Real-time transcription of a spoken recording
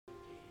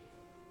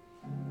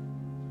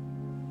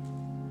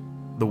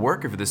The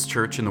work of this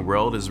church in the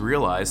world is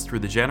realized through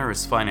the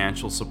generous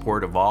financial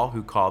support of all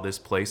who call this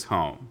place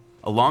home.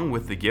 Along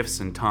with the gifts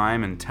and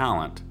time and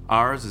talent,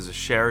 ours is a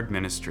shared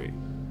ministry.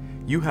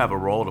 You have a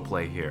role to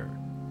play here.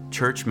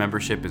 Church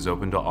membership is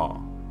open to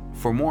all.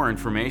 For more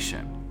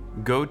information,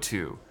 go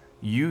to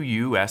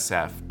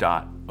uusf.org.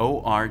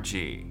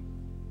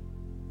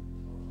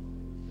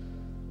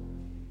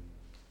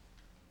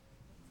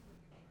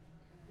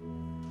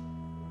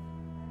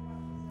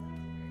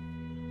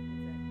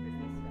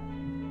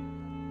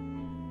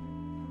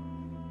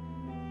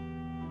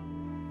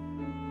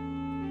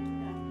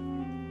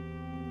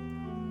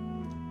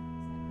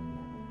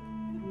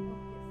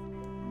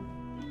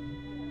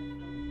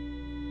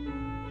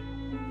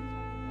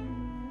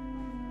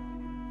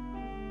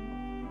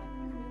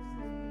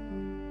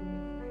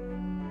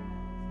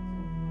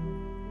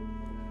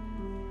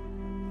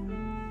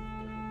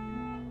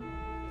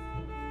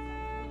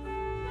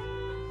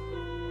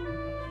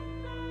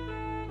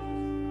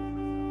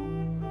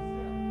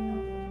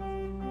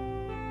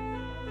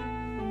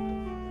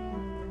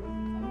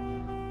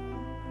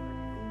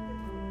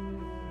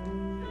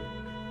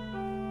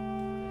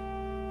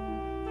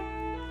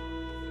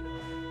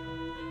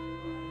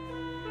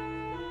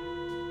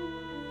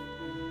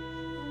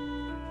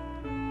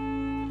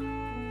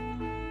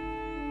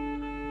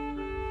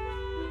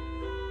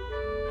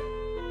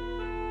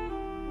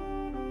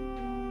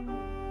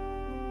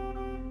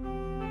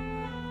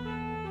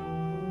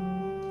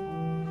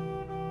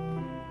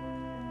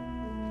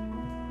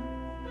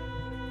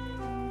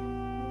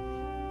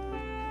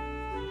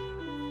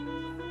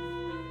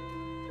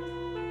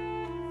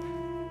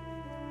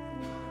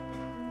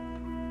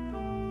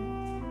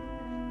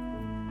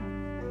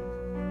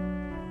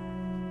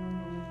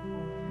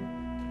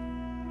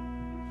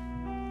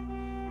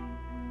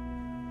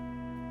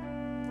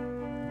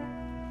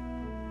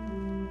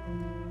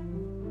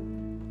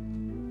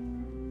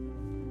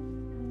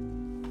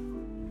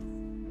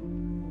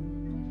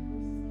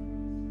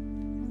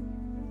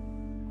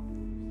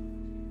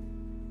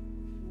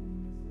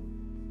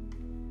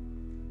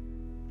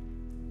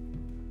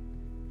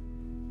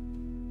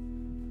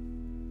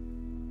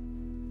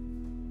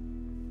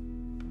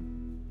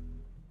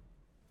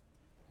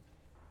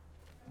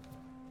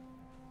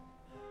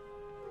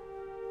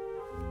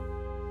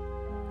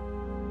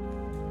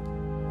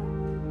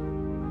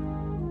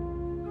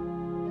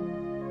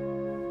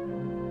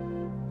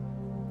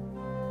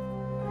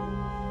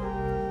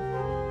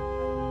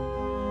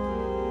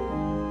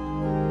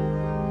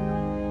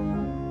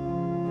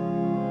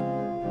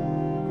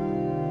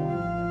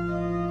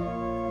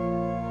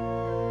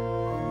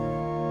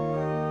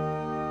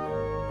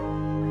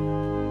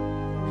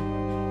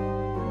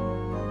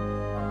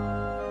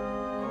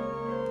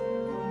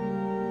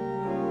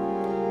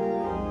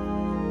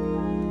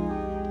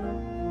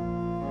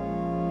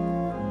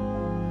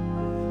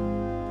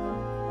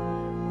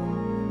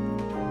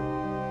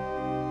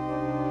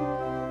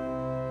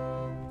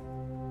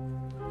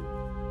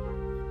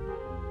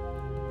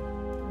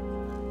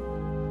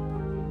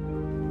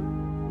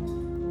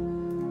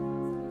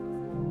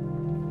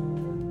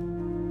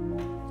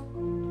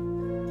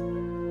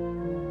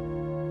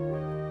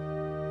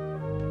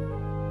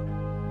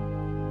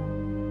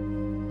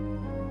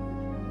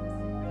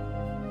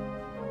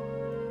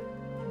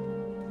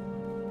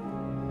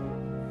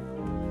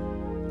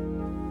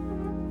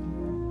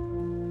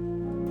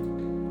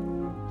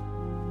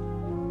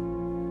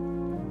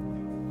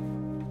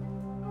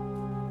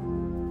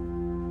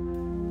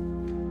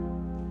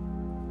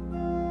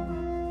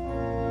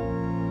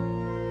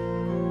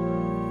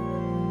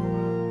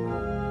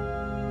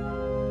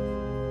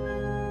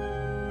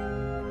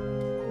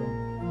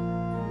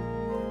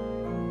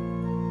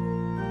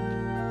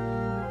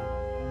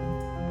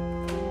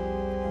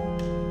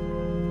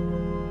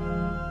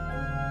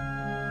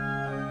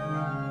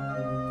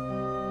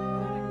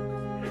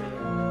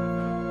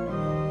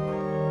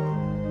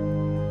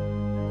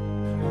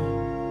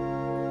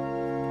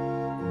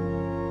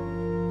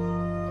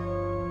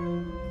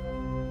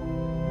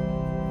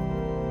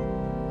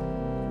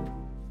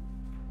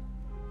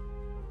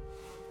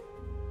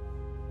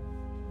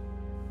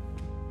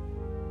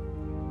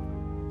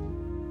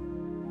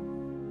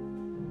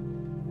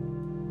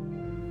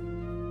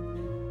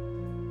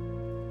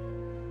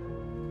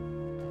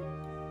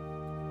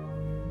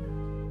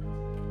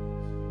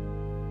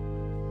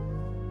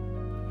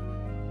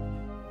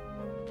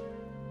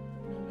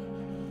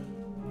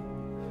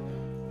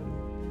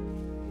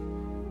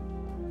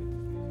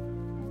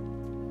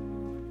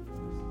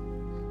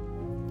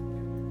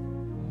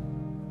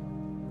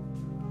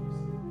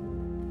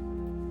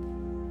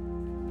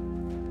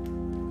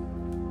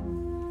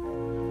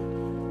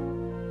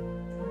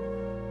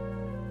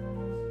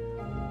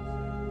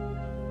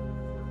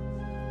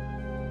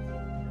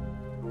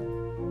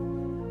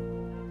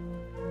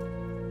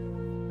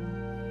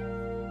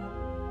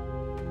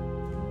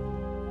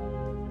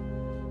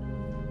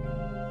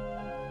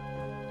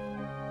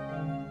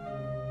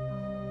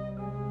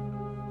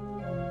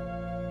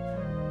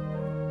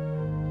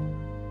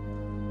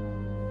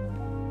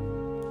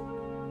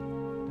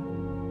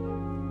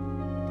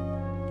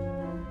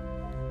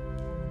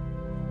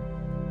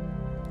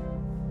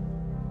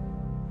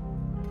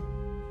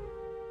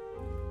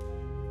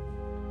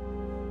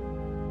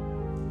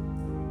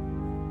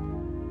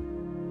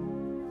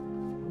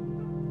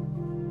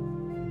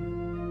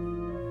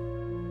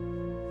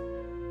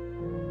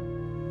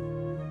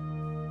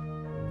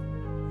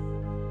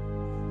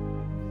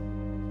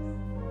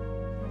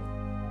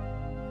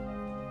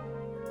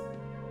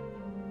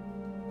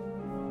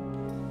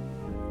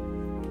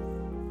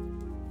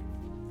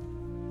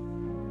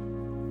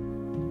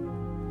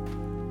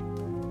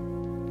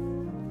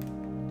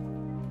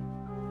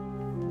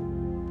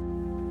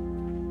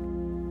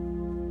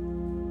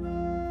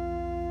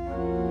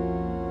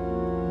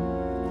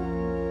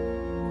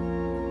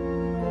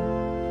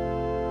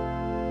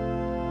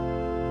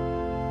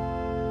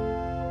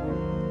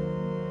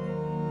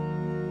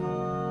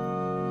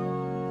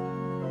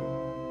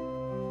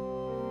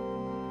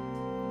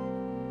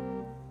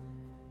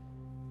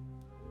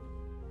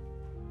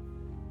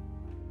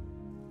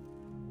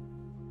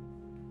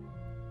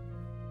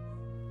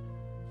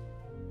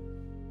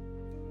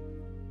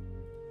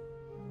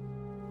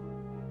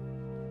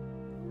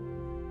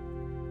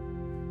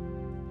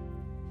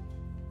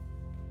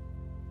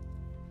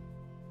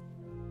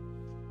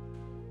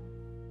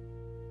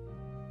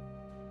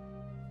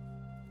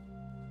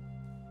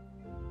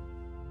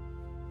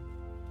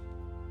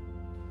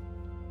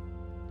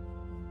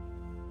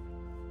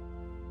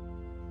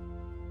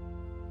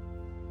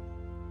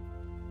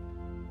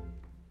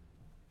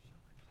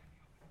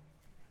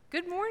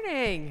 Good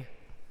morning.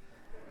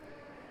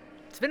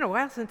 It's been a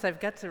while since I've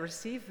got to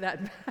receive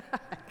that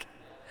back.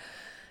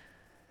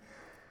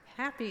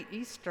 Happy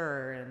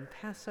Easter and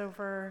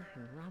Passover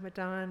and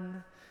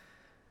Ramadan,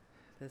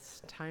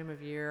 this time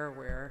of year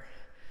where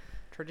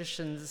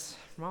traditions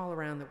from all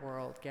around the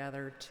world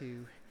gather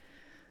to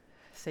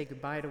say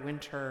goodbye to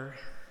winter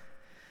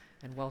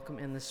and welcome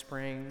in the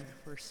spring.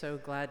 We're so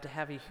glad to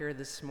have you here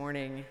this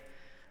morning.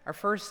 Our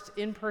first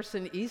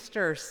in-person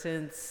Easter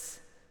since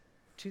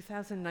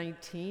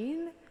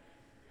 2019?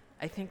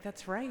 I think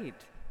that's right.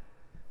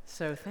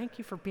 So thank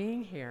you for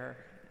being here.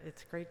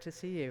 It's great to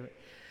see you.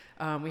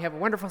 We have a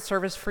wonderful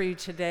service for you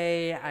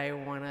today. I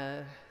want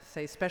to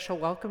say special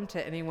welcome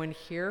to anyone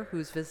here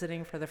who's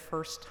visiting for the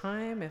first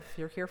time. If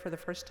you're here for the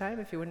first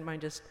time, if you wouldn't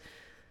mind just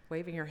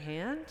waving your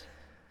hand.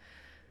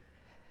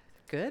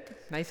 Good.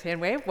 Nice hand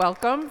wave.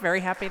 Welcome.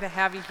 Very happy to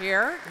have you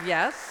here.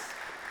 Yes.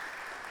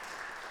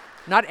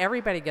 Not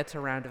everybody gets a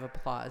round of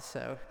applause,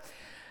 so.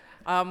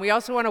 We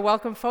also want to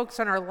welcome folks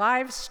on our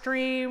live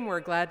stream.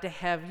 We're glad to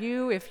have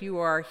you. If you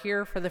are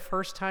here for the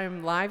first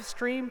time live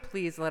stream,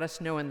 please let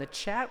us know in the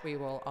chat. We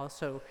will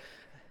also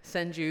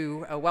send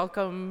you a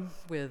welcome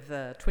with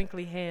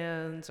twinkly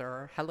hands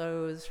or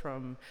hellos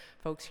from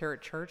folks here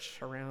at church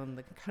around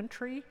the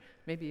country,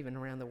 maybe even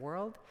around the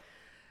world.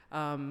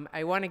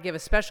 I want to give a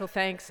special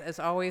thanks, as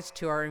always,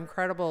 to our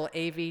incredible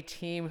AV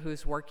team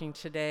who's working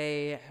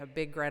today. A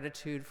big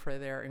gratitude for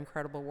their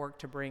incredible work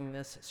to bring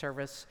this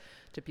service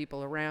to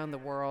people around the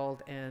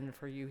world and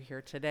for you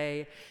here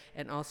today.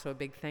 And also a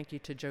big thank you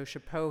to Joe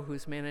Chapeau,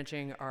 who's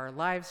managing our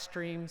live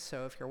stream.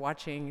 So if you're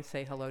watching,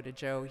 say hello to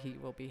Joe. He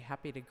will be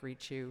happy to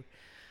greet you.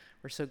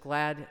 We're so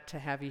glad to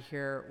have you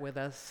here with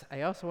us.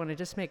 I also want to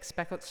just make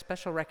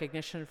special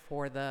recognition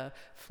for the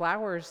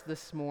flowers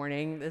this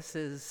morning. This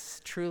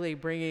is truly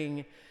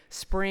bringing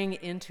spring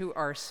into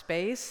our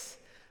space.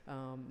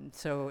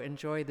 So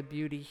enjoy the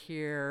beauty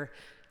here.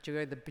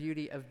 Enjoy the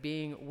beauty of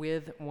being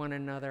with one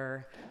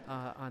another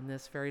on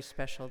this very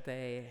special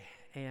day.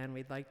 And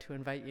we'd like to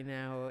invite you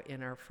now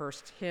in our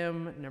first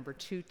hymn, number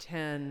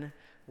 210,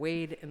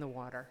 Wade in the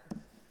Water.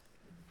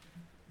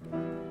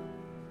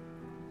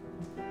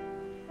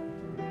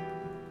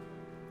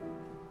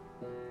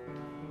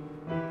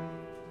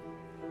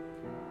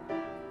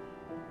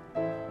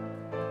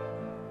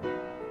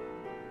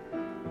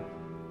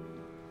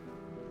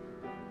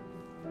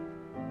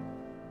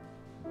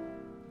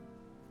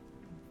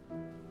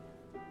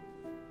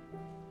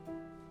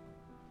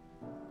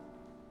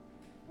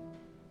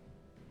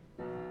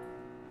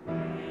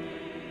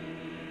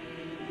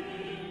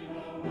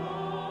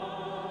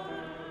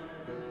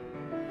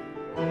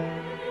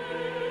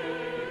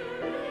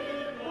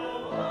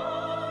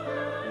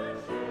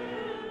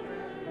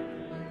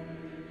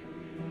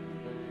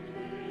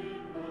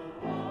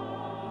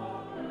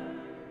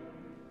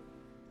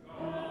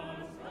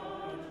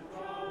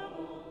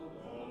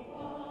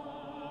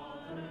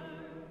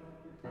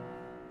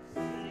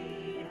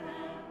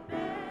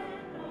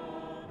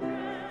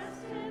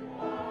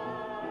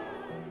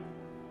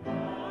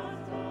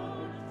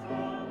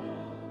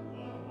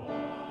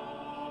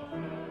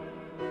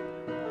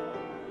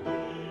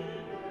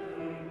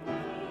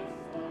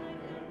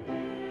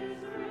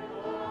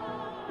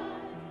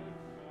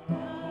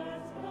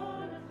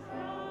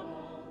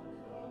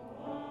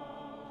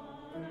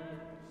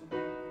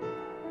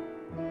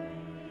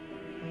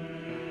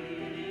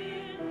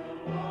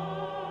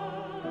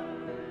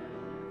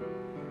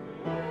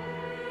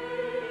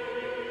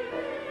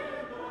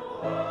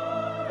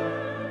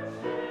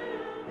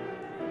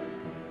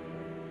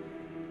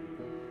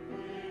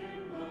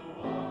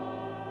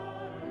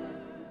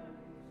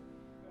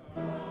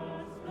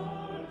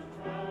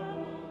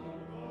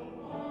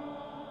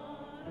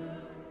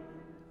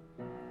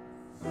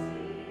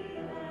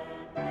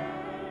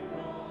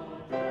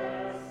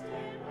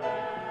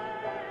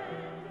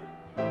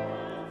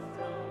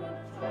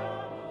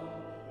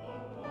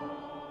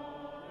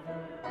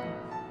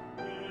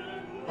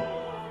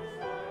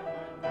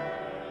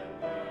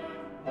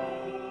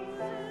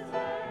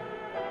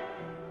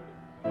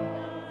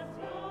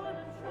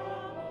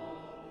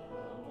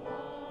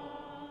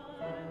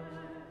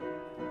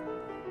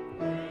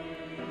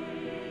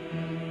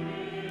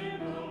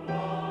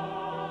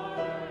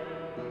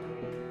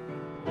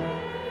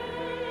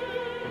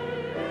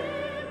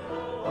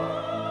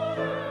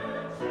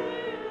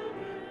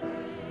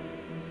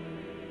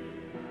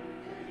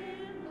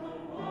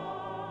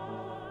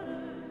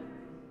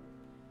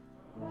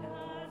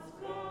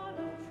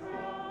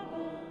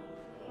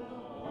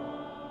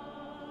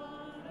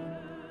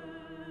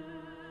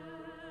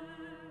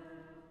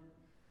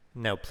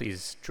 Now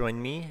please join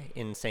me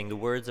in saying the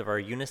words of our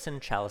unison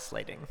chalice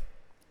lighting.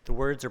 The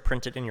words are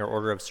printed in your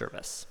order of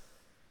service.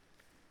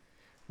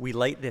 We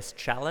light this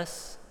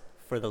chalice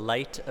for the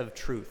light of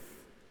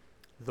truth,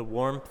 the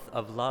warmth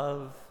of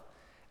love,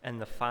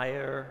 and the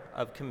fire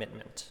of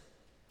commitment.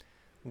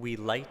 We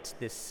light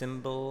this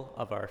symbol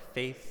of our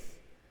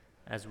faith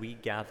as we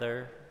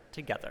gather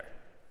together.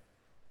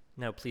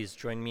 Now please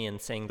join me in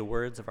saying the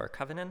words of our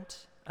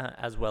covenant,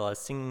 as well as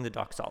singing the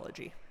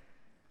doxology.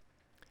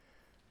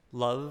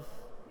 Love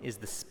is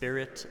the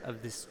spirit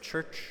of this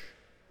church,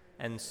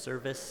 and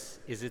service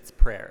is its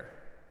prayer.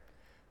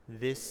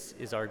 This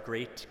is our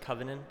great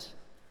covenant,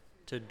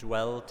 to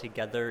dwell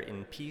together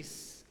in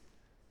peace,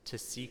 to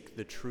seek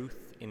the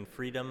truth in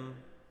freedom,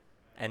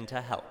 and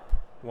to help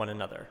one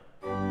another.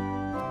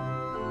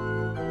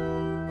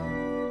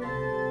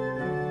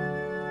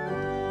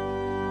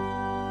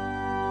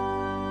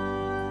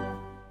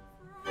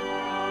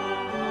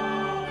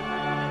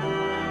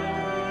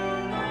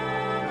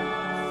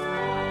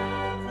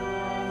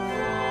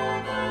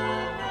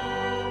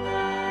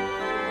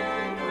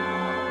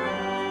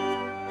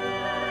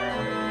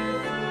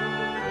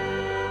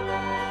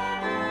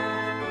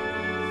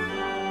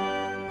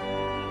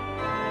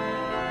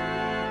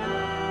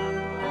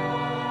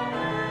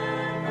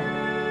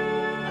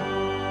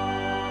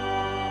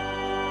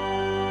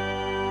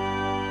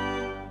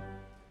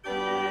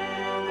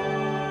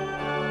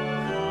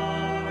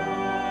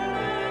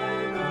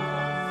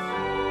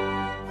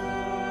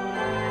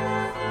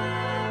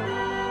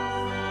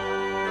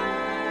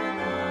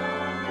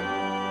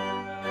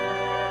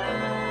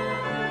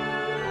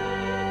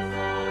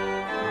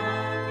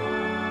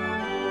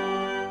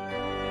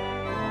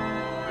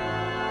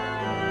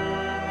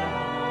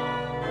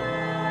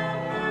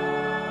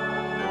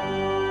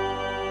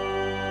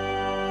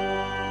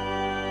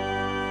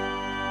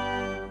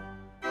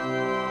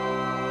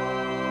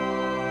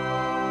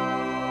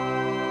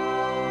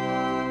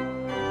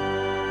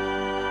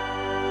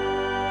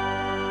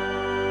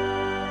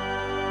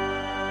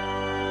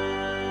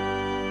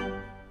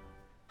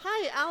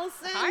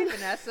 Allison. Hi,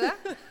 Vanessa.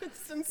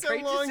 It's been so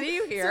Great long to see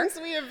you here.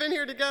 since we have been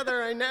here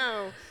together, I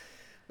know.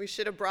 We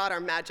should have brought our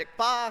magic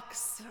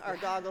box, our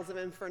goggles of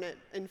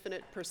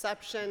infinite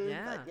perception.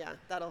 Yeah. But yeah,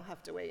 that'll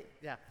have to wait.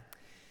 Yeah.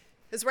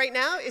 Because right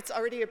now, it's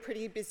already a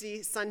pretty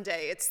busy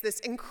Sunday. It's this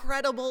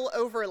incredible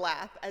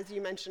overlap, as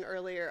you mentioned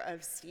earlier,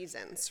 of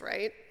seasons,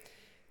 right?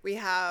 We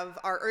have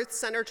our Earth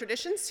Center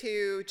traditions,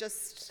 who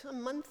just a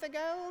month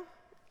ago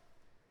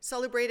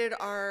celebrated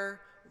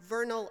our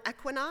vernal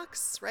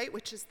equinox, right,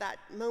 which is that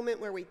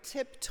moment where we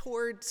tip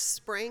towards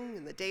spring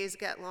and the days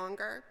get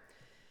longer.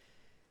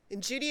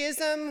 In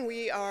Judaism,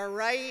 we are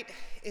right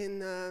in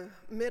the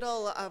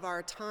middle of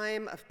our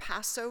time of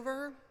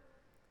Passover,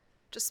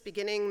 just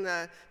beginning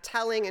the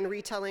telling and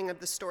retelling of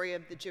the story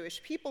of the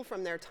Jewish people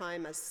from their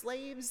time as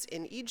slaves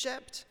in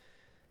Egypt,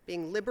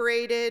 being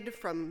liberated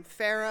from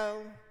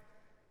Pharaoh,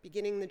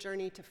 beginning the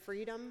journey to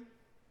freedom.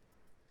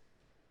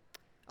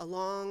 A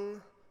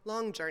long,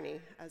 long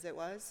journey, as it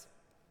was.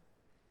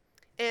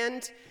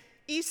 And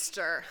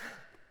Easter,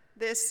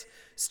 this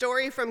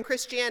story from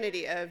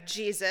Christianity of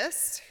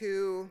Jesus,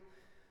 who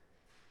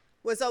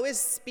was always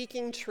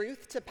speaking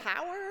truth to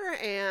power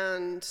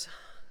and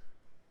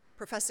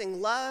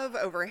professing love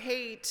over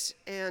hate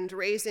and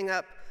raising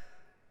up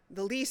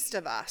the least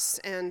of us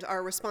and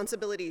our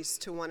responsibilities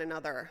to one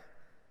another,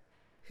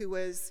 who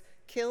was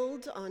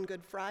killed on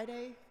Good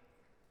Friday,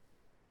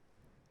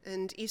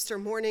 and Easter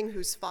morning,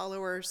 whose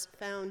followers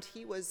found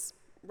he was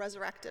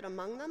resurrected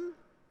among them.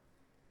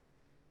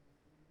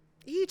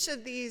 Each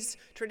of these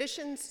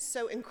traditions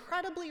so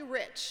incredibly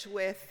rich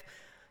with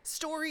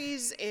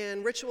stories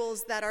and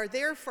rituals that are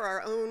there for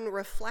our own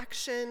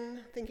reflection,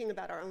 thinking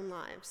about our own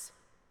lives.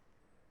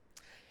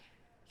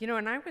 You know,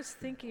 and I was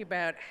thinking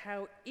about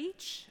how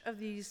each of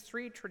these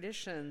three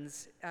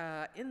traditions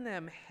in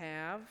them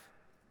have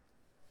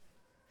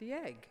the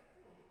egg.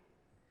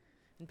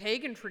 In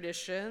pagan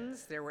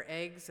traditions, there were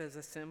eggs as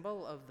a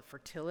symbol of the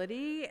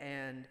fertility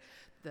and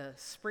the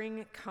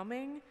spring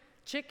coming.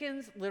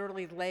 Chickens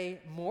literally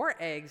lay more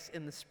eggs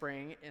in the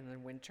spring and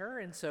in winter,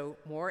 and so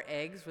more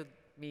eggs would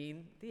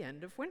mean the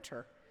end of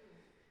winter.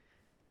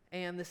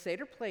 And the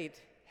Seder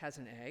plate has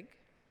an egg,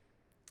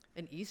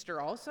 and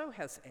Easter also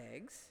has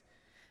eggs.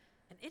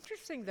 And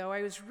interesting, though,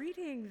 I was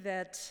reading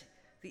that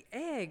the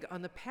egg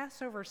on the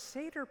Passover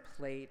Seder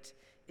plate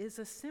is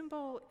a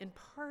symbol in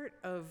part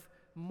of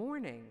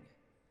mourning.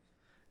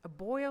 A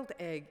boiled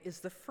egg is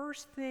the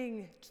first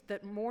thing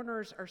that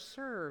mourners are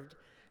served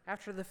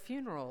after the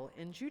funeral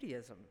in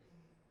Judaism.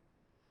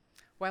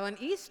 While on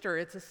Easter,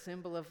 it's a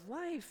symbol of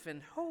life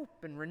and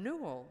hope and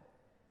renewal.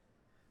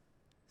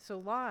 So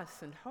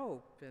loss and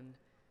hope and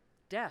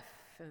death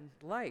and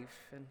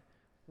life and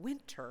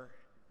winter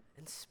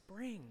and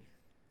spring.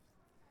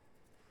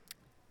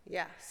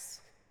 Yes,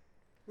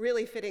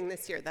 really fitting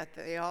this year that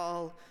they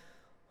all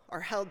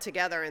are held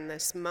together in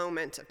this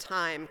moment of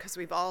time, because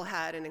we've all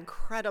had an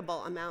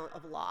incredible amount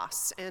of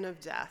loss and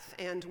of death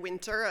and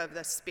winter of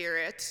the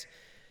spirit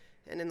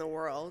and in the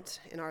world,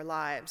 in our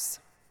lives.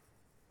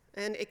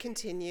 And it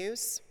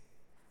continues.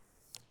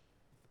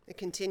 It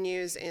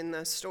continues in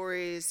the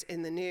stories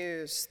in the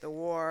news, the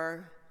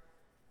war,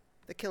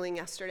 the killing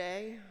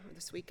yesterday, or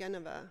this weekend,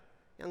 of a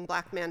young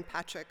black man,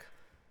 Patrick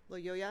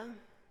Lyoya,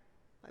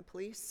 by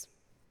police.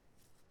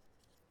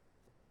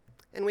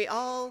 And we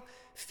all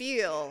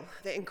feel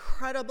the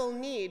incredible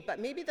need, but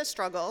maybe the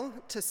struggle,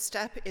 to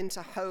step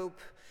into hope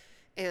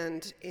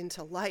and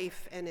into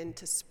life and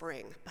into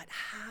spring. But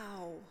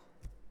how?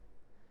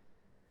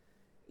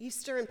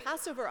 Easter and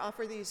Passover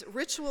offer these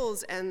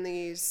rituals and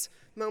these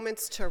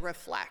moments to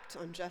reflect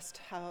on just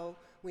how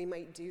we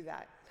might do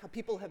that, how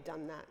people have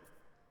done that.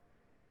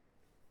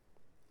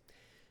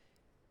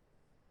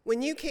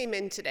 When you came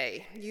in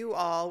today, you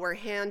all were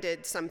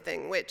handed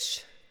something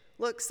which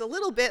looks a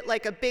little bit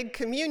like a big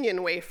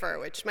communion wafer,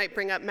 which might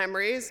bring up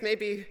memories,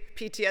 maybe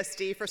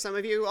PTSD for some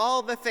of you,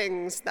 all the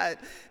things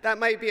that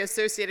might be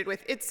associated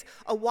with. It's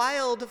a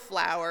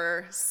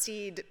wildflower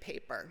seed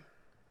paper.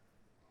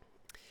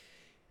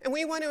 And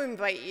we want to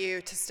invite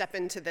you to step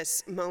into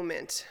this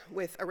moment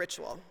with a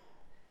ritual.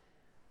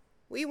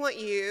 We want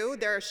you,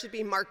 there should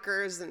be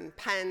markers and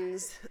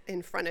pens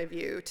in front of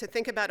you, to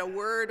think about a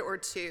word or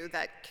two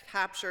that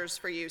captures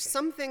for you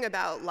something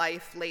about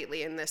life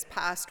lately in this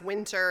past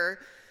winter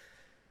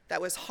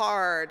that was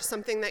hard,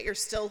 something that you're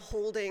still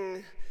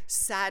holding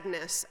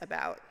sadness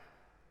about.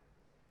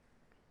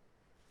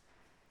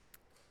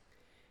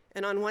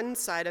 And on one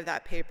side of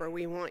that paper,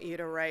 we want you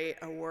to write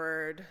a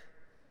word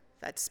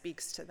that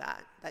speaks to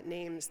that, that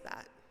names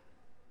that.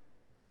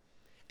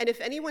 And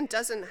if anyone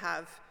doesn't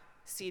have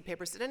seed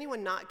papers, did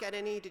anyone not get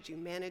any? Did you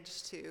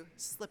manage to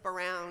slip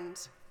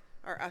around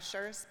our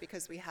ushers?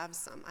 Because we have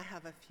some. I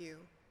have a few.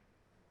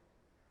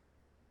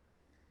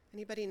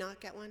 Anybody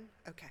not get one?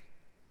 Okay.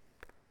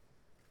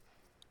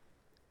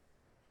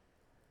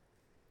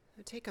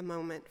 So take a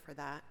moment for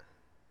that.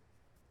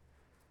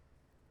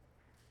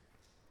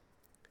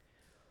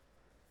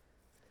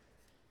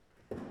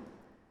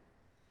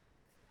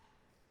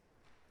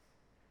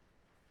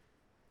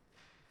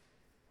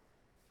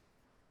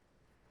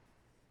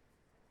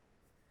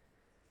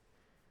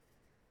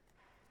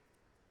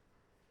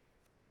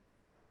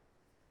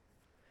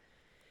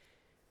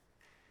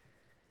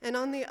 And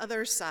on the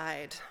other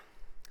side,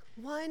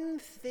 one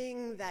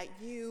thing that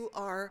you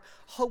are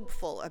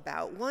hopeful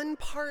about, one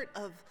part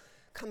of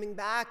coming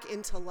back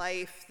into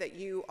life that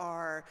you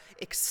are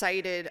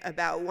excited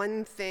about,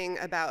 one thing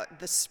about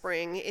the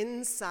spring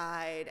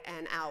inside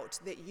and out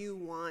that you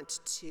want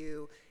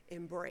to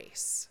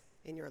embrace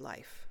in your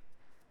life.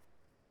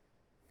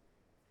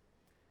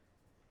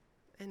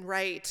 And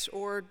write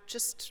or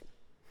just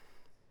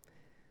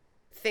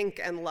think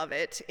and love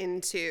it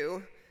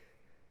into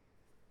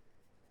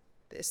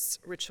this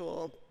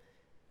ritual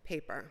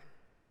paper.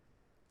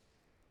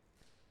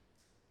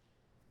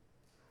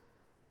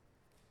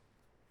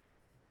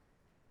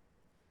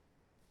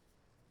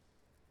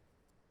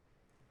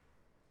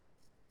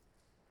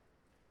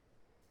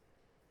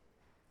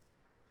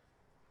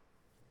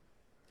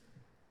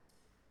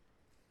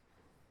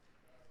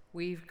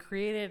 We've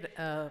created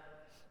a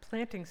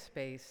planting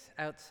space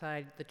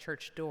outside the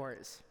church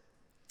doors,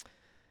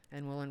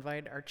 and we'll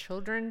invite our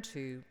children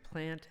to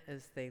plant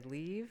as they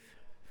leave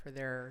for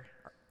their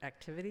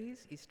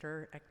activities,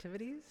 Easter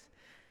activities.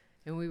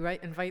 And we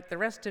invite the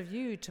rest of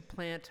you to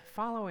plant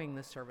following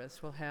the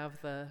service. We'll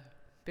have the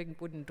big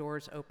wooden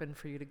doors open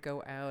for you to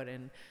go out,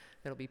 and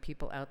there'll be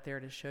people out there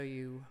to show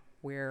you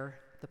where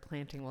the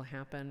planting will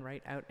happen,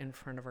 right out in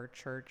front of our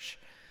church.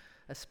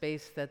 A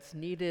space that's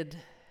needed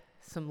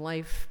some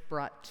life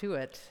brought to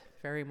it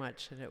very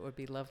much, and it would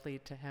be lovely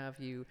to have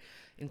you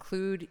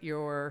include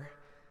your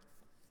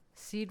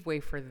seed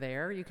wafer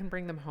there. You can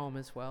bring them home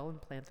as well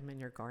and plant them in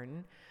your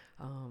garden,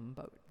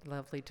 but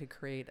lovely to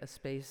create a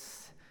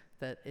space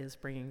that is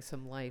bringing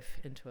some life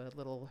into a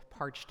little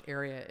parched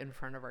area in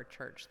front of our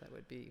church that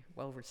would be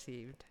well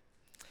received.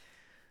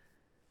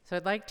 So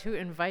I'd like to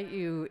invite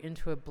you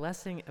into a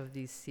blessing of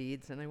these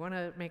seeds, and I want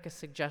to make a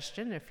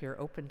suggestion, if you're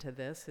open to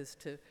this, is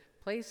to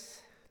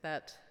place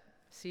that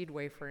seed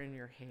wafer in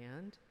your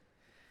hand,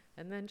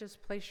 and then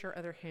just place your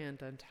other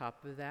hand on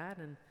top of that,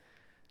 and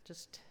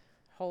just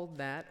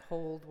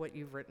hold what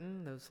you've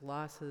written, those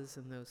losses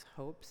and those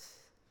hopes.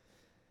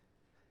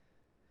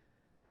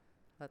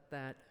 Let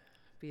that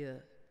be a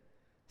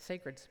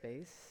sacred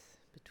space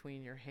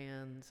between your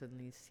hands and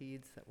these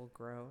seeds that will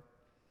grow.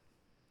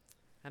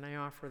 And I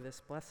offer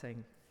this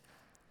blessing.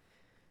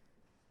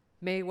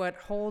 May what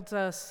holds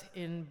us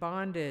in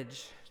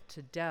bondage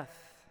to death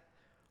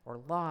or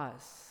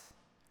loss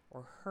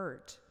or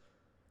hurt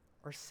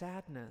or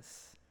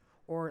sadness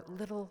or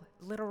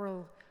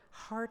literal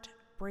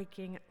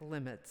heartbreaking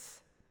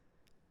limits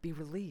be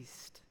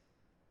released.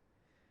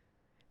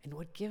 And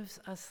what gives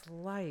us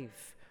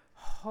life,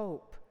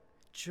 hope,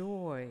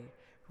 joy,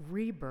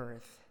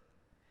 rebirth,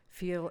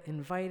 feel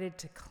invited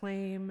to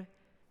claim,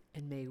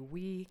 and may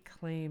we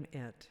claim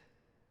it.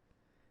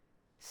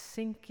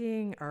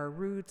 Sinking our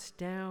roots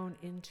down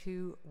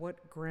into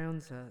what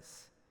grounds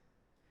us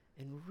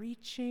and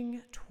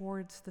reaching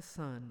towards the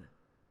sun,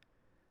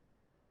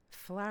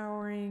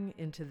 flowering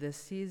into this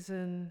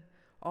season,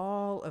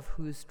 all of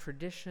whose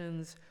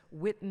traditions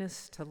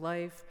witness to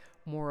life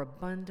more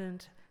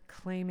abundant,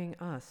 claiming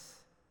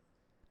us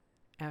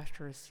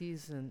after a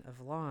season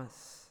of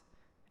loss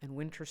and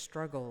winter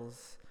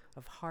struggles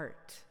of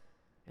heart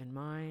and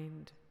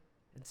mind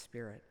and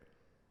spirit.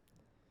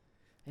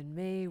 And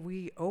may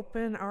we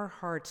open our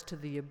hearts to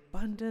the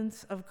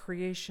abundance of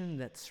creation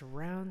that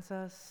surrounds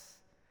us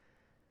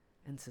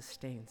and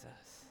sustains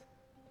us.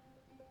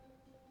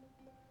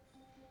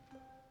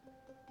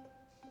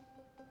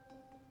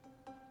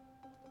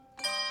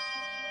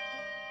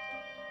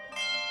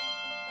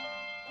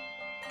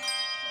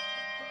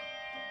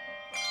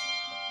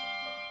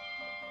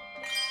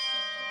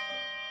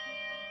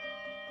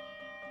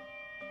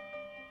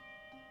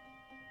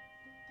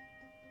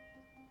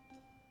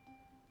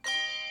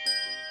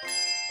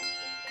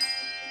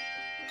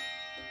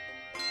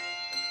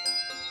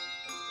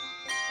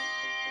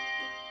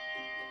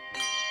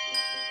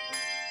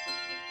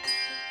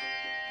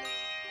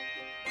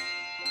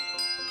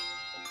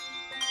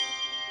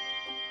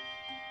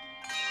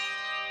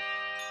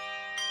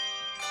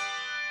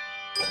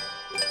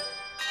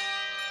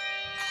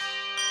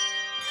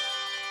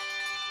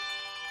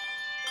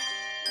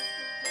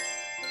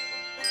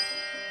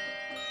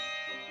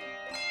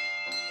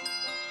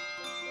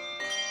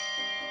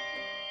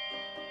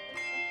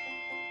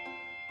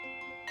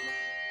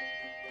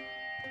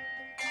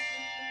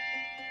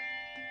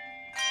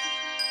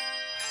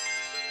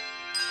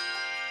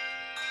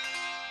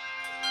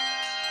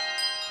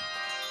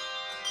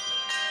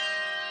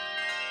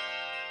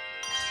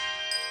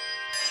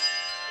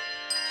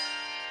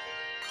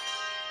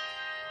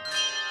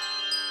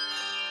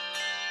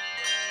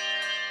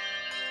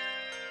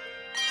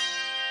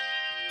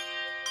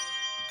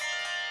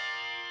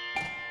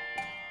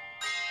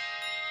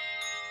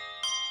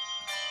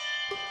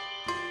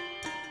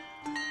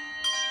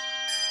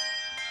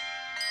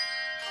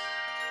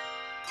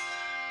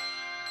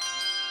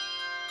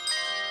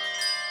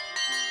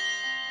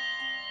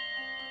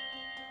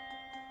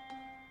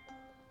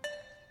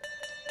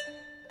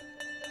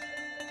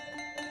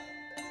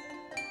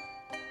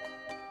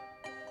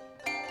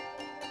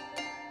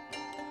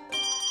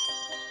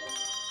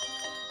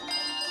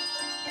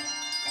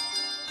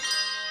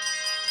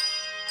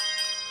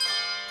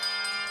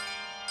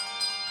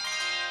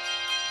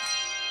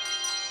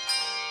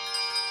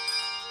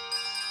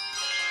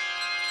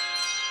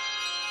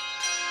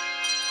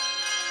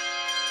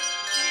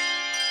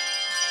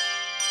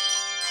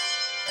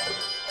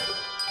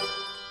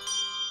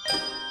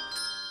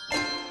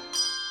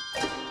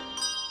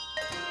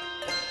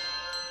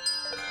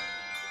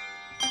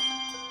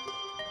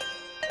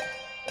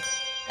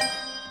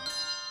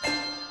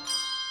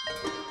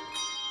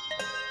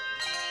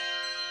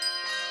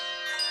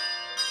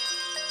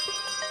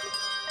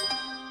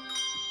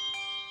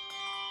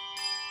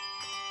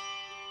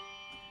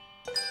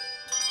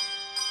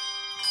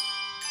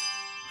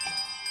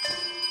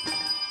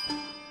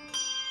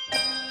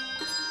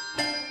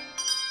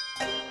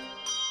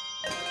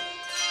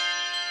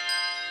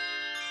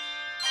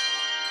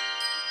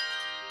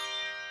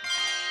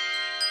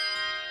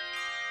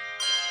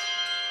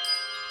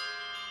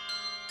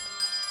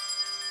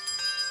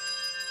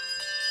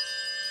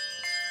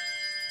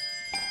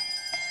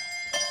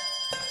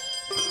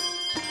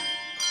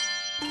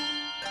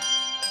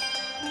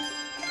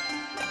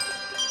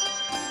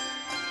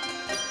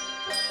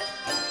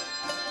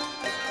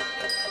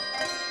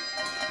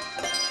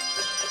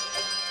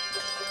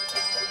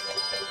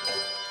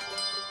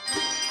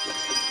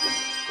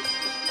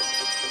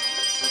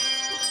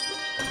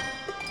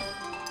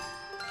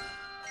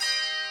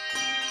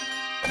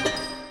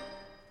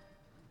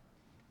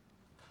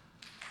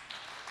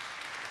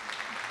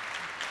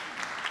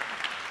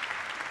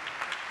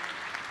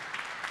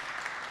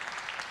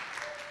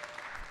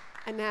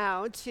 And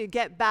now, to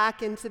get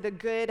back into the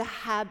good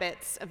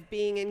habits of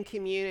being in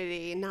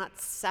community, not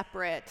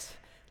separate,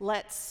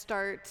 let's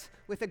start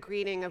with a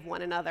greeting of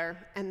one another,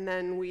 and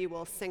then we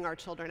will sing our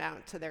children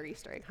out to their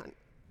Easter egg hunt.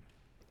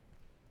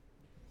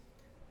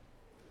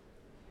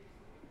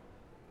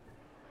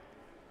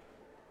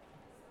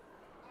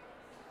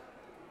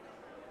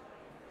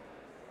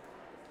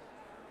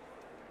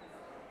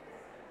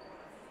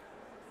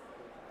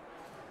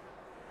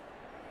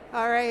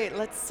 All right,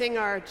 let's sing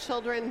our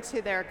children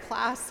to their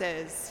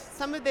classes.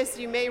 Some of this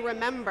you may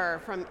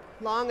remember from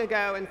long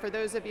ago, and for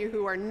those of you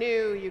who are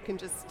new, you can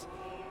just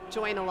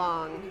join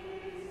along.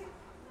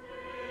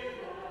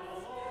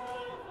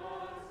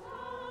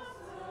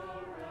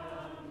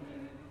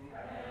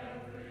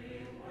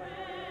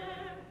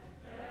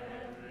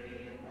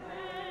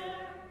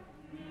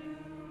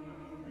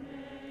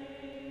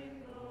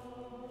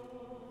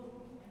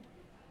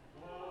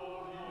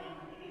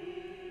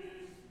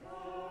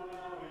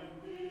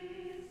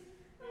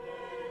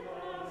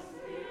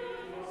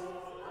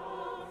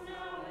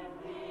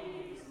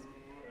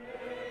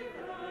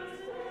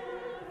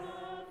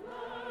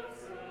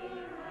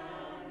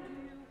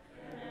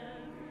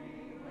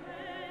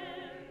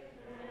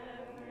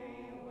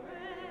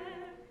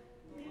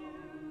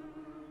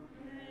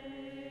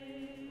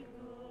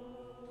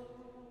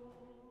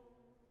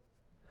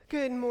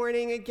 Good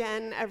morning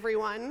again,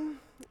 everyone.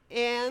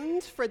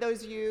 And for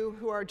those of you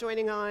who are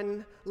joining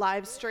on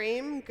live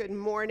stream, good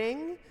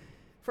morning.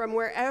 From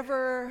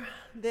wherever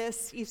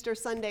this Easter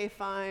Sunday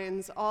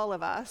finds all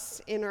of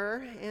us,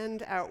 inner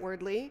and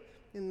outwardly,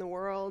 in the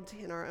world,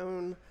 in our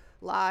own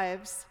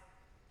lives.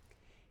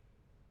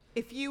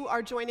 If you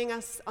are joining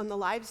us on the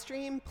live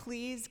stream,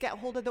 please get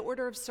hold of the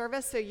order of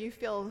service so you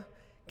feel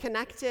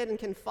connected and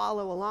can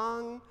follow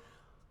along.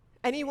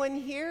 Anyone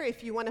here,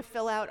 if you want to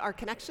fill out our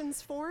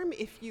connections form,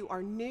 if you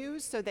are new,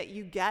 so that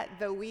you get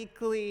the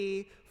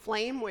weekly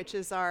flame, which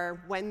is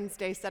our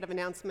Wednesday set of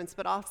announcements,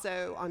 but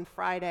also on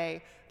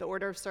Friday, the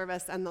order of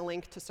service and the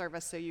link to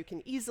service so you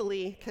can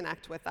easily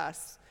connect with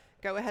us.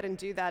 Go ahead and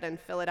do that and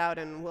fill it out,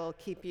 and we'll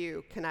keep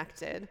you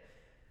connected.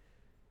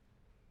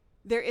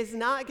 There is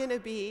not going to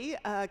be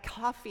a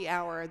coffee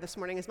hour this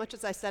morning, as much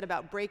as I said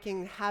about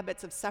breaking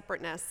habits of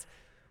separateness,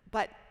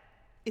 but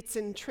it's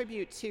in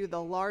tribute to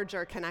the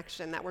larger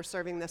connection that we're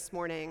serving this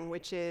morning,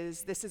 which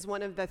is this is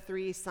one of the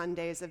 3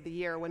 Sundays of the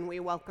year when we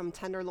welcome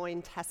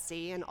Tenderloin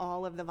Tessie and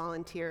all of the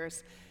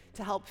volunteers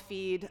to help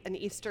feed an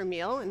Easter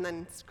meal, and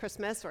then it's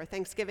Christmas or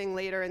Thanksgiving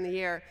later in the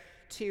year,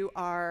 to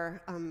our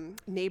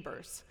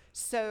neighbors.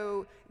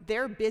 So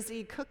they're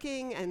busy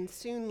cooking and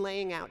soon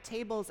laying out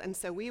tables, and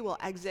so we will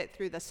exit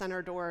through the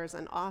center doors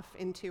and off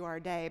into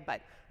our day,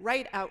 but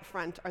right out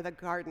front are the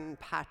garden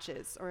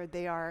patches, or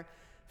they are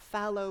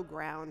fallow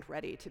ground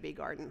ready to be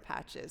garden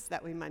patches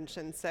that we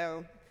mentioned.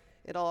 So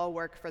it'll all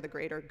work for the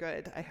greater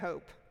good, I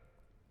hope.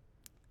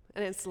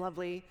 And it's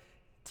lovely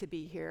to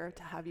be here,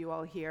 to have you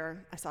all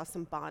here. I saw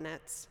some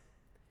bonnets.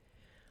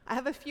 I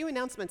have a few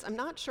announcements. I'm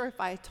not sure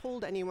if I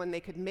told anyone they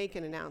could make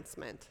an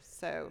announcement.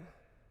 So,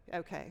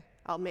 okay,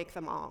 I'll make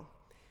them all.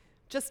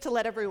 Just to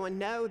let everyone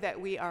know that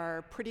we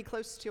are pretty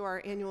close to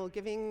our annual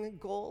giving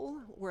goal.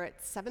 We're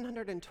at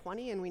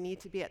 720 and we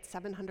need to be at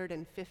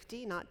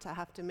 750, not to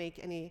have to make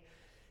any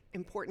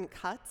important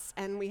cuts,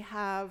 and we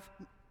have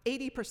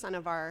 80%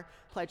 of our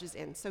pledges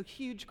in, so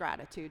huge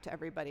gratitude to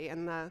everybody,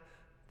 and the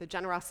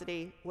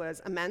generosity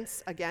was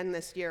immense again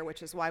this year,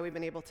 which is why we've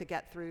been able to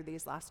get through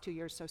these last 2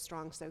 years so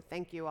strong, so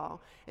thank you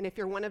all. And if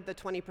you're one of the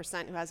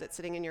 20% who has it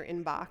sitting in your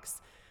inbox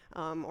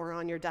or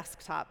on your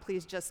desktop,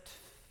 please just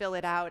fill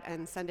it out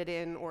and send it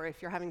in, or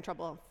if you're having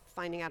trouble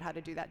finding out how to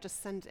do that,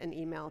 just send an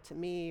email to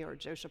me or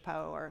Joe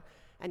Chapeau or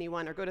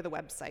anyone, or go to the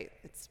website.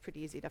 It's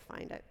pretty easy to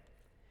find it.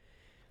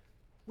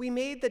 We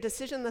made the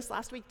decision this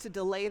last week to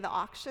delay the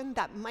auction.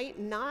 That might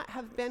not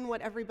have been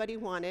what everybody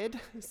wanted,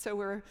 so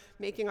we're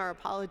making our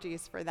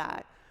apologies for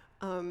that.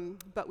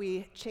 But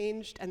we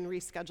changed and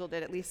rescheduled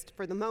it, at least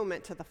for the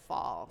moment, to the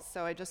fall.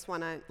 So I just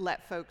want to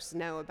let folks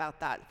know about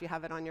that, if you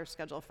have it on your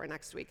schedule for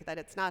next week, that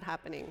it's not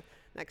happening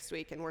next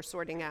week, and we're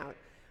sorting out.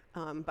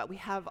 But we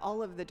have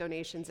all of the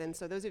donations in,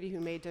 so those of you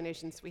who made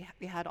donations,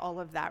 we had all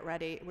of that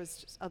ready. It was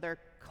just other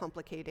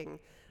complicating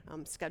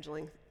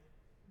scheduling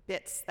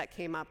bits that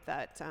came up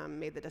that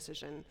made the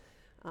decision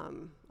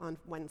on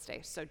Wednesday.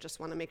 So just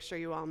want to make sure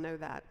you all know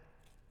that.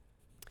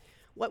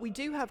 What we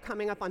do have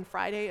coming up on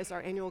Friday is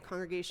our annual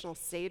congregational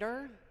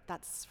Seder.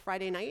 That's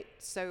Friday night,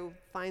 so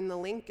find the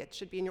link. It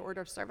should be in your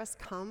order of service.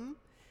 Come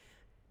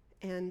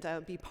and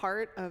be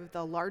part of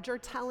the larger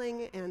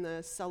telling and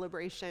the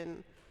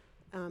celebration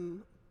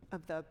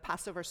of the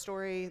Passover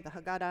story, the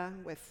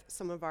Haggadah, with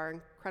some of our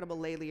incredible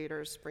lay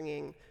leaders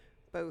bringing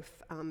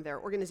both their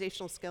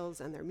organizational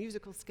skills and their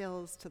musical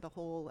skills to the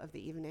whole of the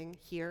evening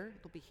here.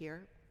 It'll be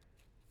here.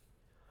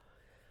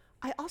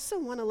 I also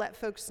want to let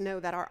folks know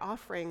that our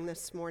offering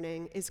this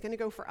morning is going to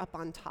go for Up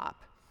on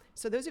Top.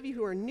 So those of you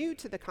who are new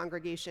to the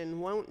congregation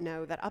won't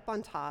know that Up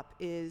on Top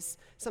is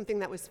something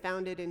that was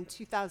founded in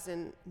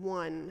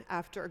 2001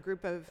 after a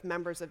group of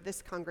members of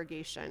this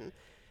congregation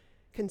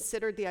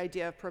considered the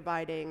idea of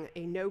providing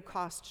a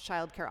no-cost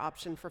childcare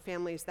option for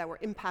families that were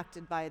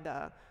impacted by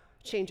the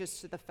changes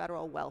to the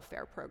federal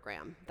welfare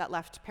program that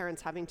left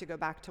parents having to go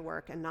back to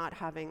work and not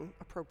having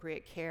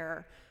appropriate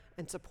care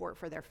and support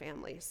for their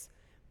families.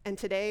 And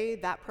today,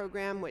 that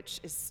program, which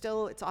is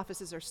still, its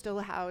offices are still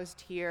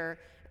housed here,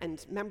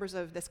 and members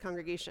of this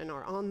congregation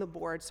are on the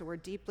board, so we're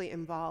deeply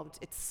involved,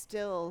 it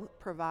still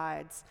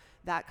provides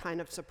that kind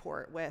of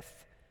support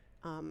with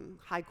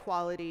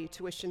high-quality,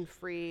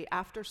 tuition-free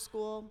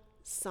after-school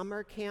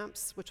summer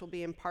camps, which will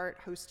be in part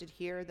hosted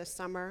here this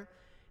summer.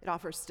 It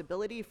offers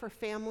stability for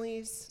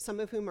families, some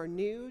of whom are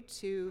new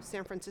to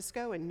San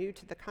Francisco and new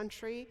to the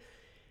country,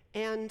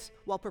 and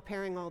while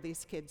preparing all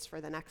these kids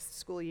for the next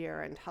school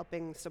year and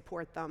helping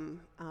support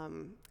them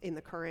in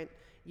the current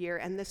year.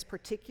 And this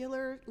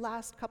particular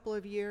last couple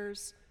of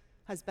years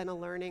has been a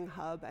learning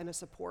hub and a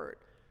support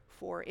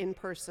for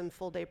in-person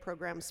full-day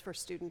programs for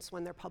students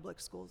when their public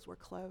schools were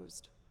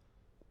closed.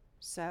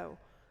 So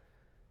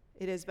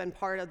it has been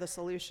part of the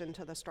solution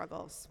to the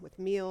struggles with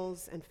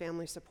meals and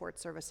family support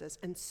services.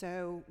 And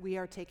so we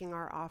are taking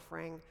our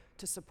offering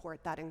to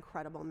support that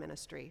incredible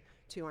ministry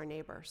to our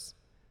neighbors.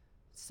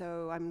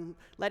 So I'm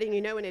letting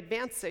you know in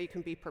advance so you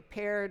can be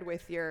prepared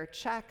with your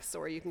checks,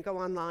 or you can go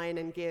online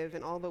and give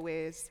in all the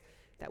ways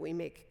that we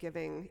make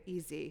giving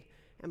easy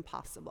and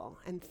possible.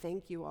 And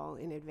thank you all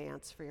in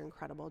advance for your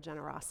incredible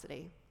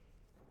generosity.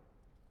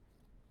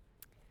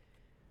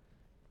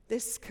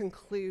 This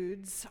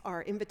concludes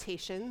our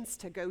invitations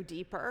to go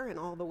deeper in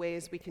all the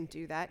ways we can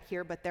do that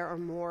here, but there are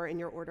more in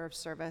your order of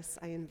service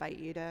I invite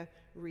you to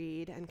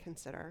read and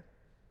consider.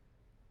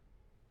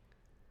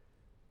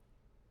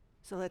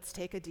 So let's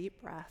take a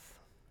deep breath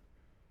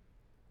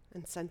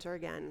and center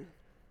again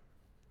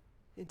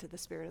into the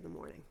spirit of the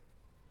morning.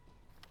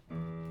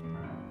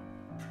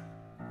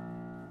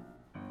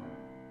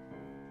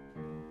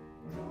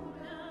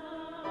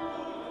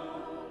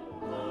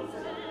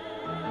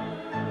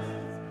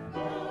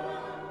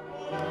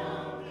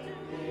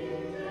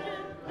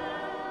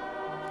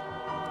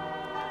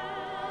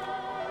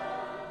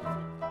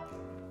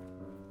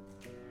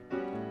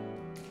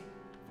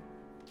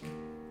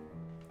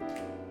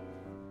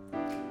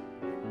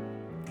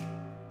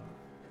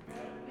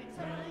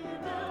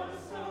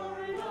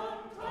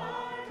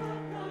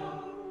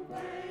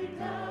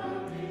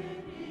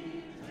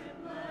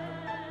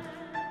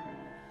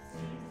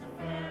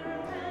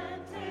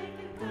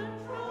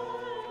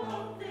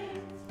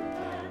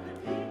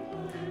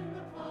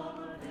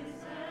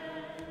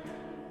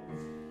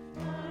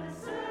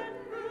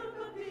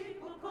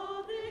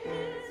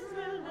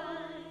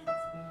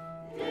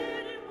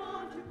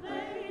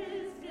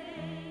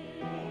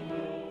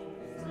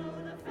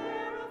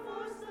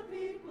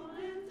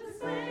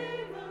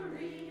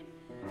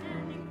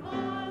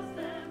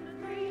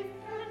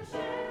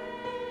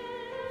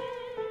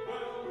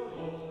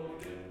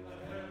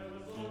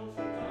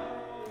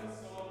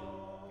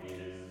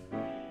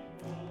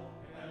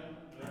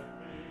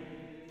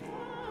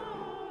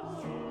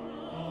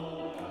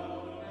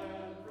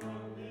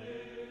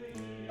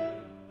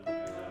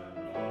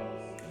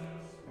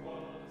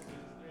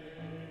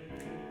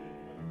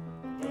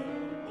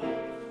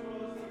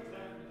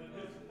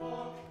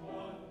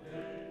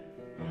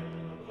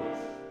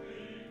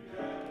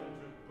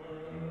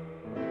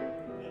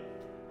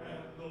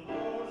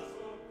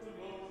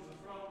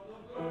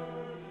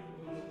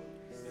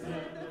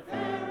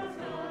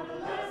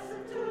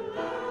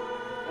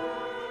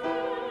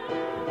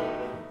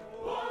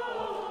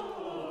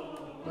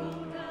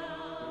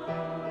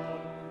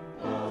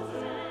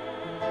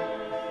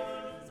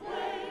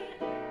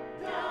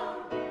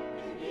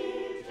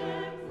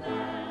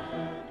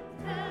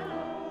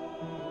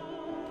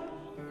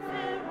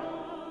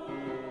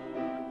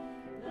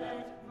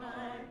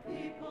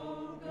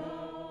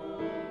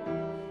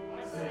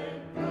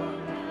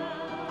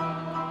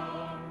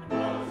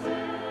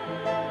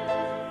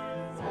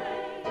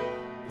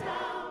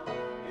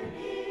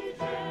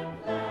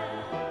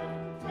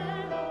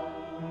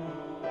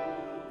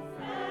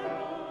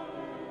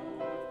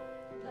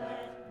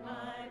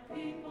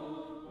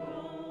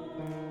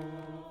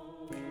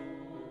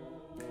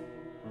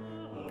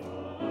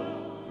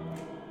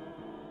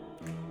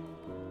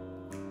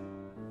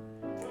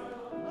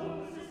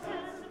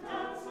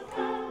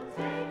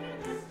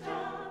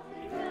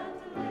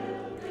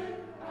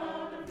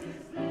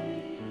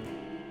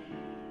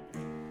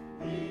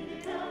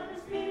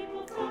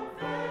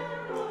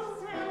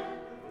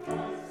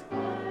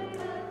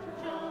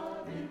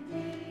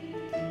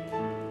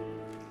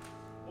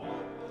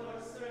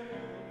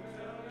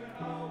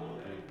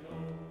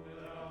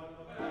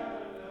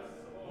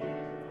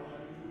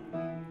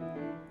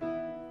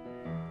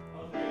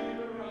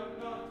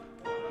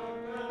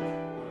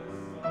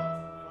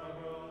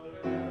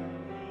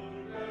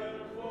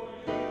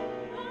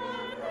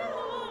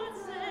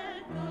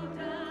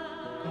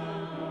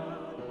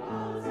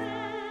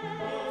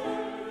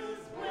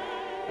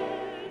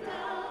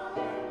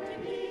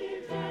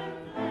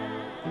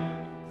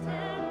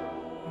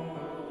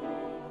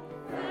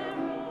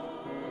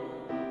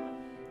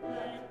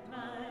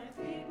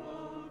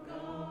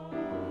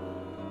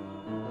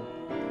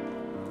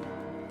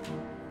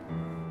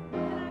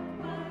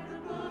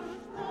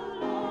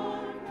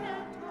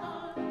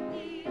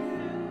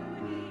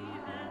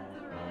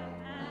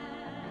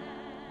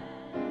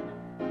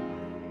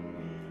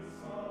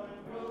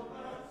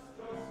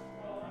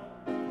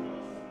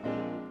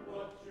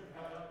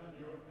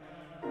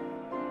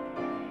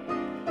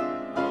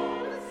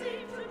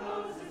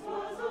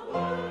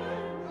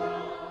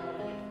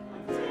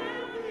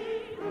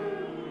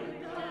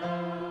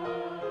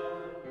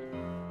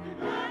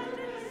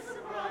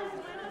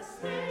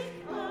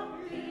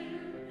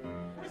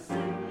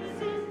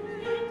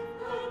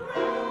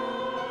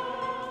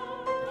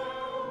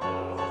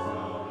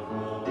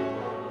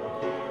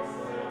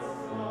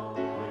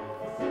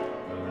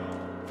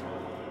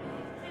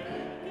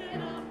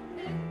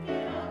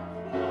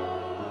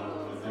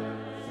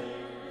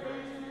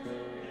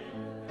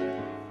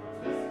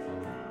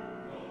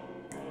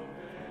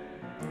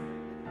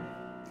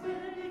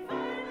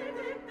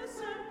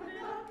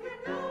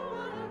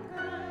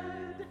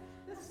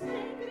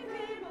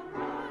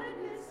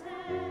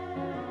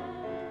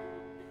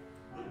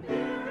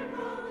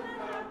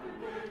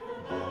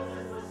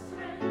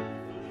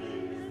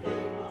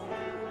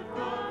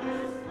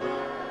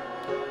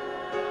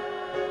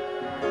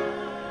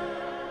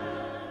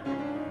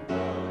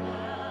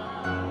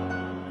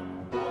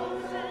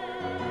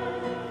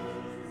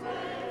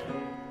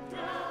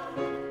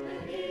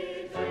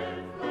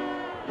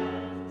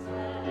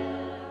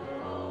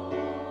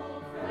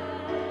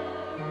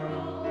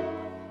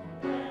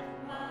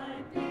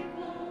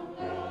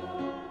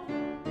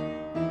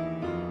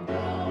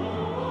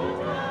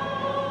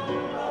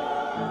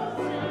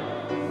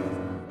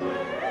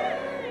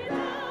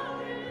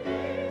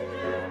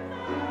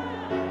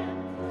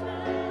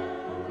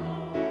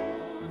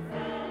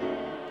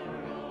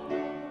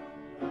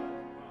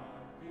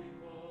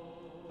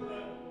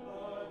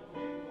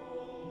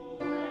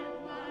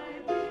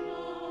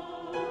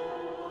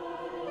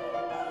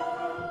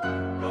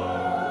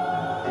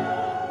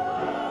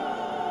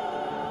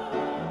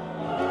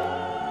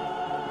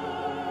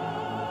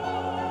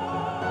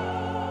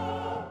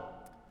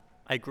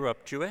 I grew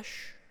up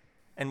Jewish,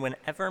 and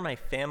whenever my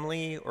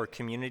family or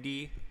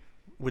community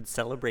would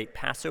celebrate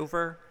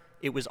Passover,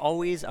 it was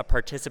always a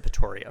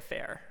participatory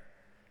affair.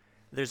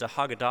 There's a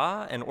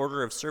Haggadah, an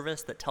order of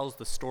service that tells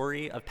the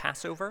story of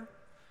Passover,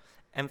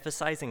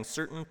 emphasizing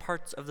certain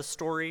parts of the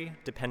story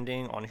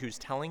depending on who's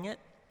telling it.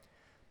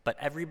 But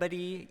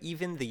everybody,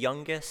 even the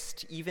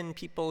youngest, even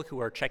people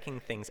who are checking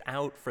things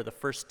out for the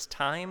first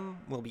time,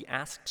 will be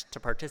asked to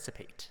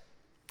participate.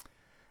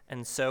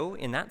 And so,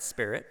 in that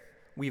spirit,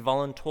 we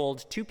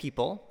voluntold 2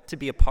 people to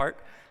be a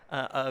part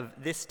of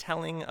this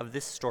telling of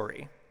this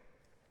story.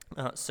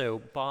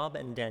 So Bob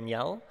and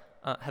Danielle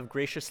have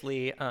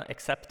graciously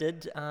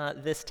accepted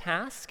this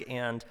task,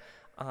 and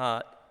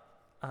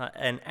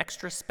an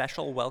extra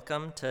special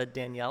welcome to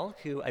Danielle,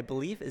 who I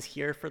believe is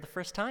here for the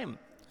first time.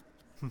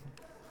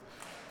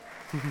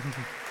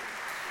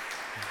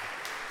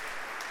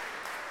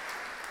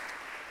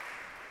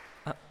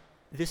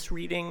 This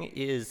reading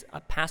is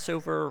A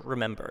Passover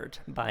Remembered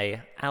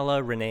by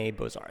Alla Renee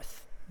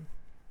Bozarth.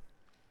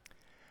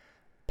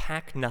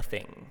 Pack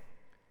nothing.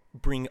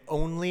 Bring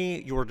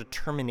only your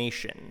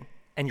determination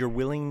and your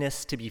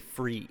willingness to be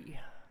free.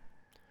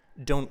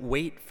 Don't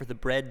wait for the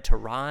bread to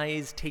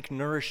rise. Take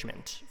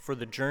nourishment for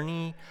the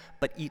journey,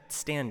 but eat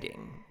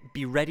standing.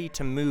 Be ready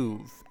to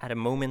move at a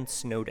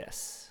moment's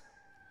notice.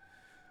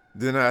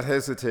 Do not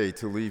hesitate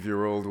to leave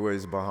your old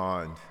ways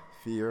behind.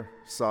 Fear,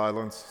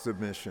 silence,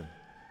 submission.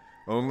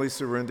 Only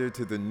surrender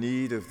to the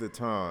need of the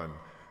time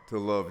to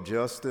love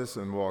justice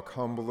and walk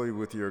humbly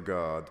with your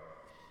God.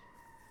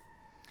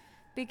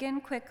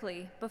 Begin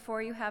quickly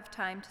before you have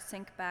time to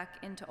sink back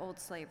into old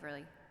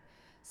slavery.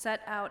 Set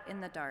out in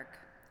the dark.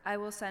 I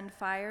will send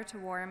fire to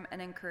warm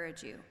and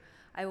encourage you.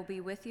 I will be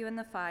with you in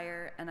the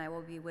fire, and I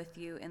will be with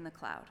you in the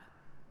cloud.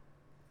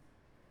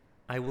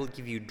 I will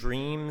give you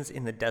dreams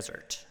in the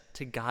desert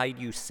to guide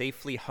you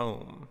safely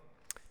home,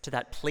 to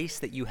that place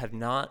that you have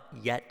not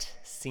yet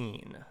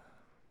seen.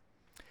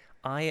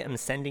 I am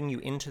sending you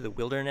into the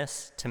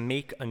wilderness to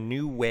make a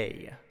new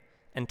way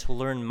and to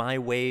learn my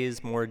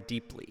ways more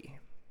deeply.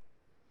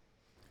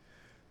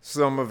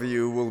 Some of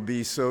you will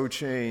be so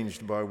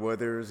changed by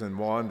weathers and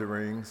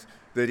wanderings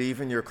that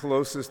even your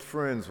closest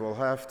friends will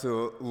have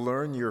to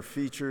learn your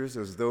features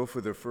as though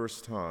for the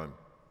first time.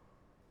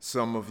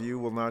 Some of you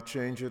will not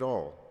change at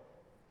all.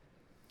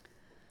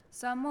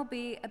 Some will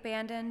be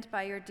abandoned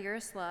by your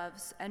dearest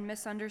loves and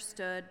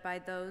misunderstood by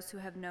those who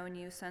have known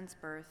you since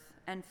birth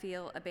and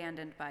feel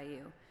abandoned by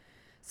you.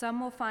 Some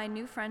will find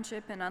new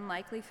friendship in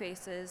unlikely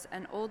faces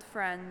and old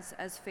friends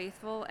as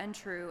faithful and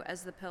true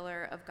as the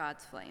pillar of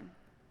God's flame.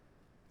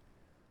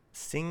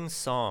 Sing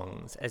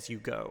songs as you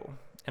go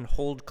and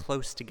hold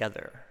close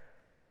together.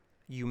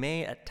 You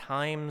may at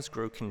times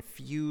grow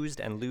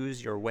confused and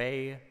lose your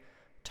way.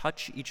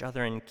 Touch each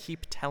other and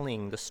keep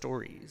telling the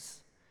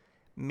stories.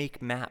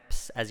 Make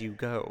maps as you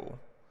go,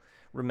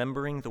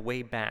 remembering the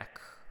way back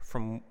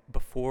from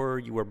before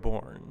you were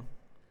born.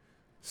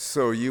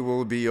 So you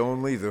will be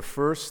only the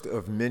first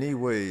of many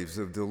waves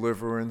of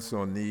deliverance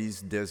on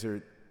these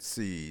desert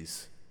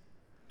seas.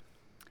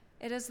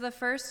 It is the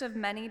first of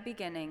many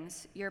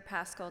beginnings, your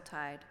Paschal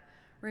tide.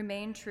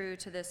 Remain true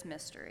to this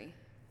mystery.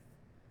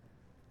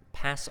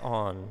 Pass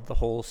on the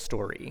whole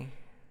story.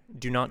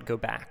 Do not go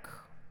back.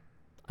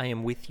 I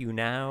am with you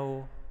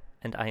now,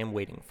 and I am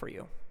waiting for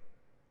you.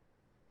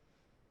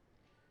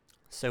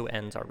 So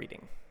ends our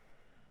reading.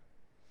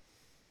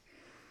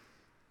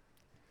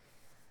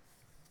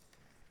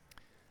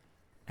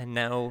 And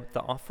now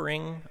the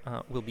offering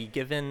will be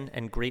given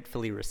and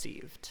gratefully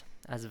received.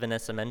 As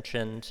Vanessa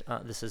mentioned,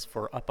 this is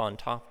for Up on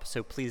Top,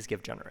 so please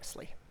give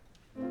generously.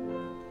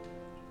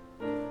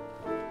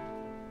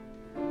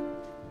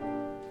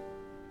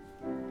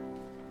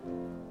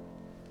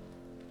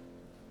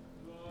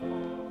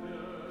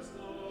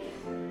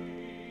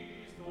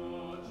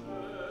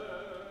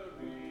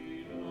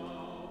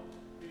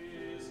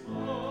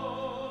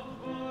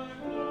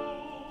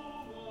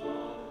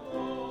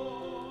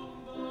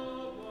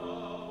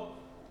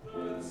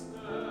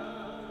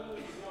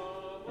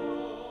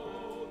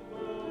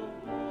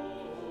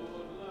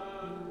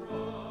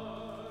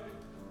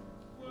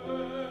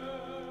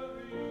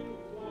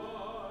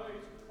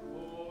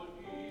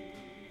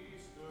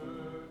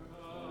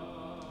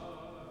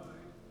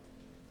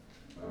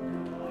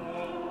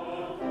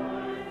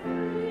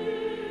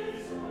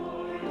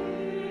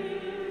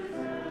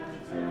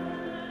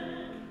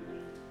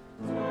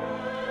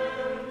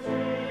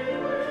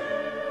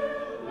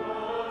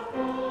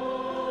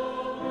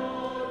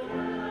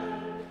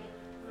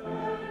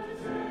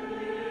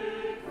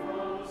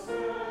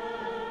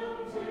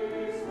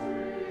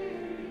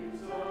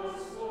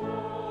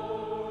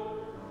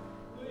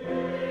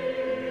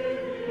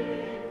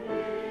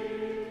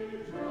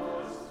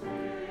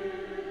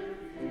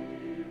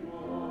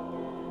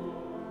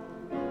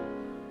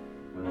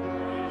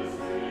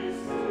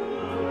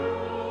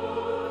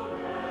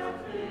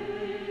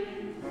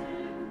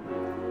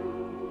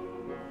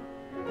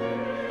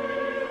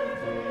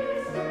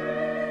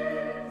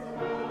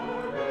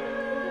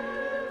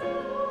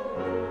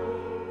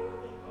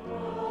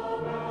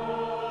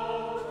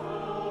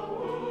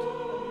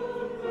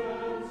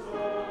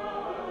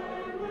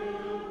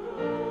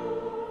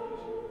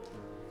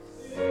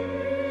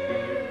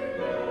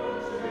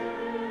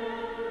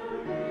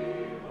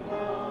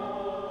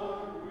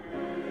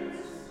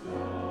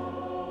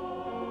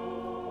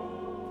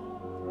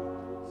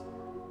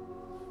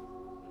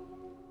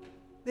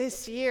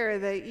 This year,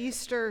 the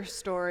Easter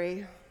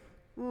story,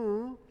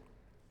 the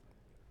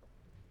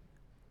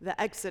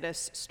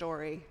Exodus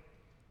story,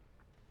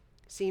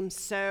 seems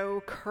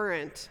so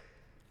current.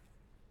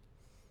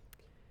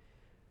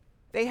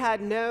 They had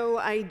no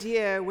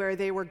idea where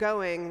they were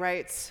going,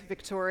 writes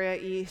Victoria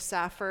E.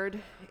 Safford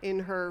in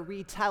her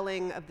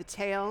retelling of the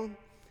tale.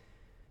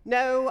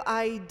 No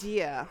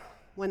idea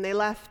when they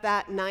left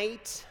that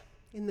night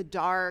in the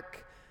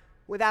dark,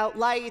 without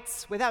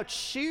lights, without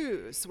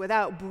shoes,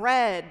 without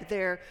bread,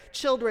 their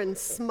children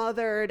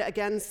smothered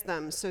against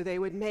them so they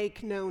would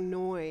make no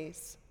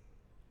noise.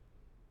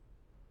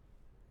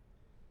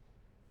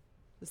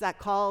 Does that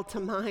call to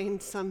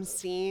mind some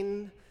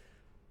scene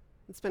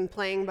that's been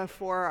playing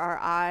before our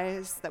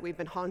eyes that we've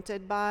been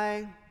haunted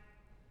by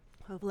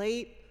of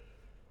late?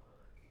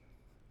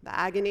 The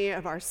agony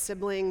of our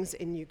siblings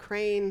in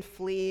Ukraine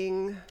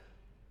fleeing,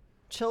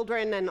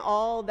 children and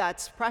all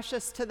that's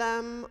precious to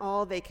them,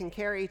 all they can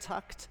carry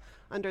tucked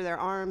under their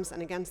arms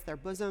and against their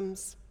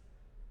bosoms,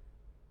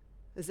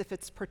 as if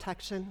it's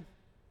protection.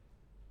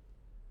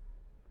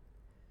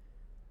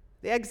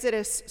 The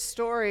Exodus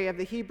story of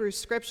the Hebrew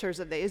scriptures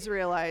of the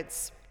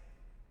Israelites,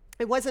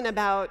 it wasn't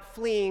about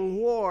fleeing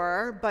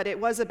war, but it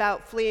was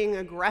about fleeing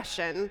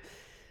aggression.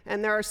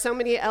 And there are so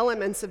many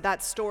elements of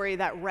that story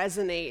that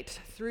resonate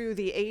through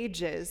the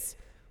ages.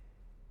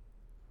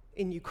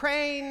 In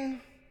Ukraine,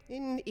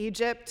 in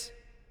Egypt,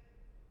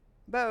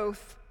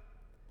 both,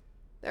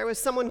 there was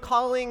someone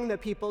calling the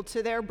people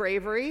to their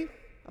bravery,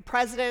 a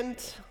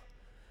president,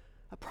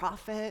 a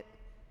prophet.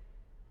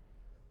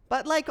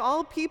 But like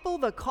all people,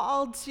 the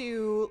call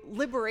to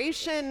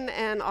liberation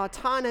and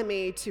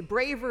autonomy, to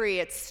bravery,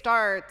 it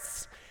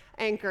starts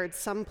anchored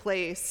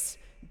someplace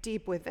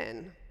deep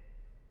within.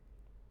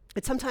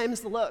 It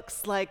sometimes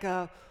looks like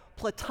a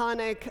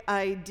platonic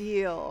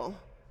ideal,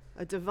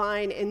 a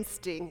divine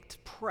instinct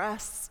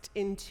pressed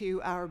into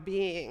our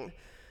being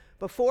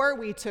before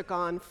we took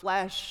on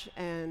flesh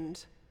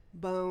and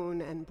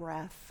bone and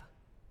breath.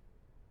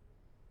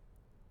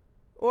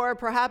 Or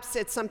perhaps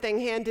it's something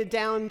handed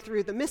down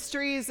through the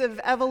mysteries of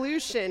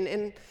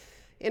evolution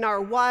in our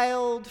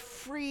wild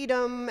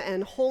freedom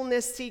and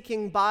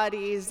wholeness-seeking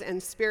bodies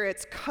and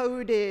spirits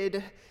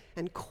coded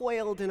and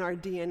coiled in our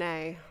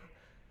DNA.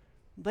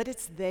 But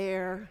it's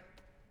there.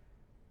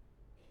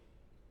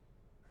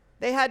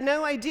 They had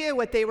no idea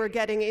what they were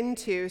getting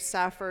into,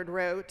 Safford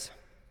wrote,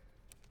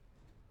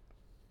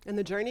 and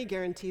the journey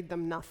guaranteed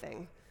them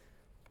nothing.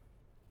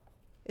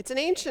 It's an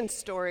ancient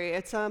story,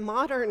 it's a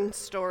modern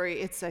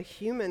story, it's a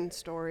human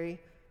story.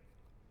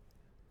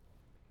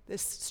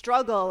 This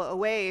struggle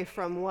away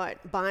from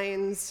what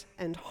binds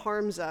and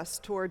harms us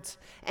towards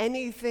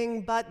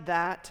anything but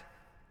that,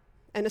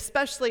 and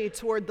especially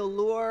toward the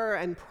lure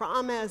and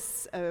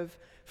promise of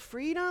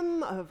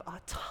freedom, of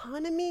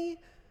autonomy,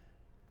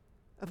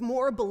 of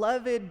more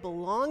beloved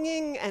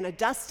belonging, and a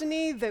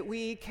destiny that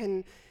we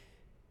can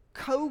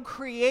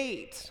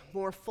co-create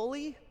more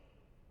fully.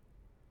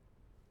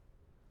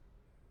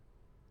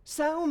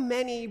 So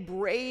many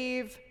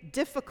brave,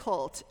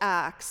 difficult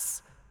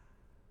acts,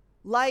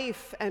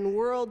 life and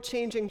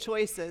world-changing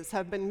choices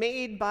have been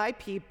made by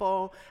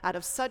people out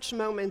of such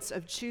moments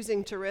of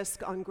choosing to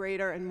risk on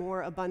greater and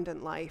more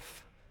abundant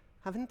life,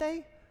 haven't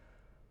they?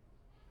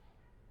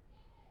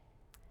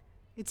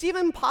 It's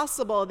even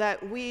possible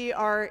that we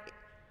are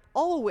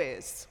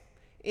always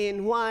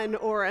in one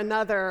or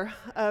another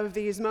of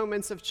these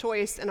moments of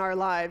choice in our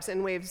lives,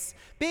 in waves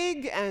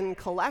big and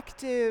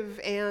collective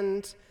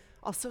and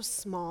also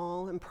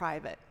small and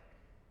private.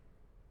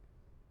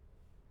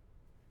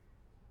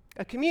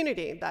 A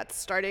community that's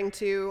starting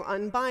to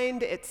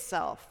unbind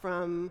itself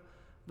from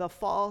the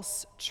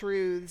false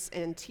truths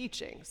and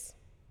teachings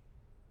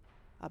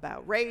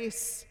about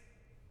race,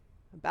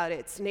 about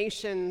its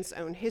nation's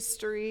own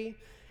history,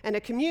 and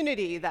a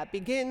community that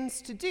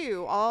begins to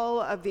do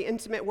all of the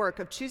intimate work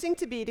of choosing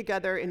to be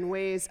together in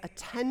ways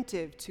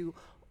attentive to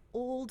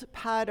old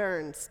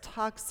patterns,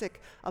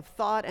 toxic of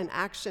thought and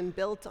action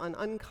built on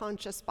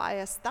unconscious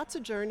bias. That's a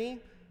journey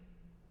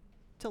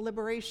to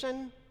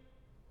liberation.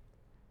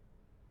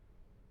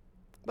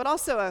 But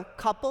also a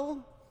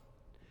couple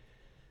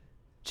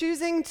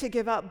choosing to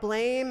give up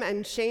blame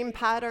and shame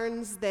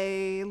patterns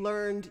they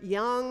learned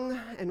young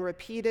and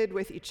repeated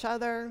with each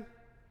other,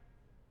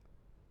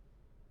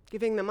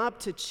 giving them up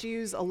to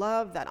choose a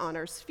love that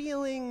honors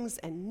feelings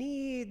and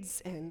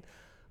needs and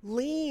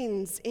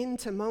leans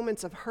into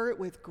moments of hurt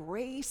with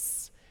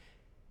grace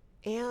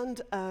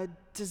and a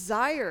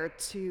desire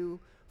to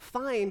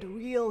find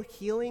real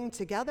healing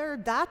together.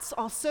 That's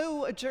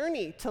also a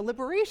journey to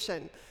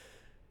liberation.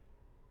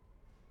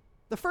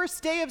 The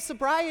first day of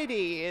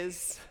sobriety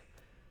is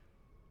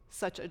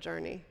such a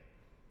journey.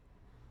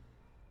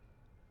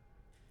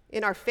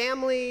 In our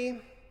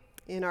family,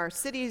 in our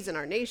cities, in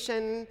our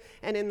nation,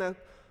 and in the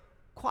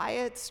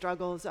quiet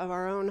struggles of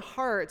our own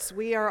hearts,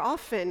 we are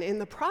often in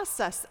the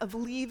process of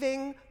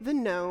leaving the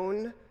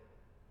known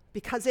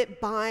because it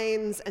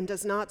binds and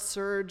does not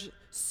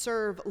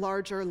serve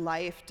larger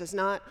life, does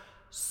not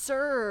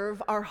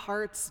serve our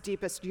heart's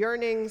deepest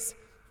yearnings,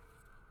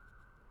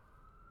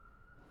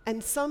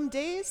 And some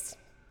days,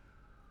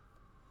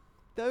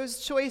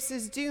 those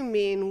choices do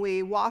mean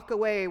we walk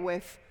away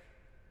with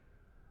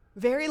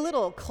very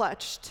little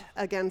clutched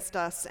against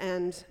us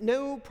and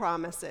no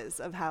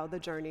promises of how the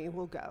journey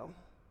will go.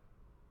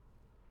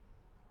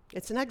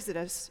 It's an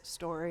Exodus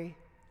story.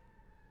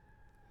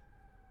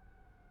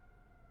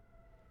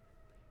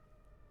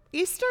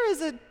 Easter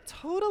is a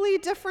totally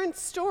different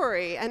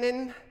story, and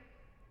in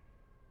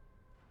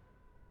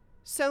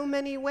so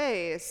many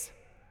ways,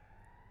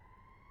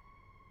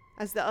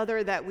 as the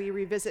other that we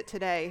revisit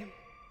today.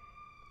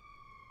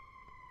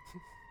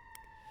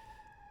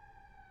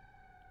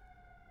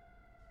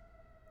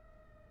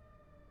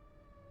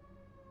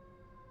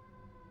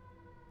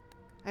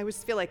 I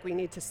always feel like we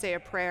need to say a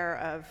prayer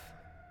of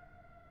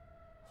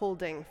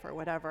holding for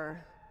whatever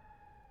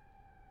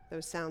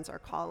those sounds are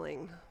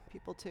calling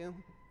people to.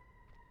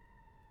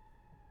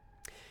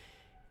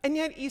 And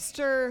yet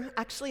Easter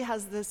actually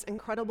has this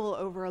incredible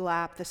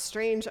overlap, this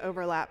strange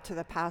overlap to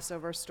the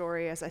Passover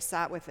story as I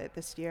sat with it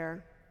this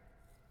year.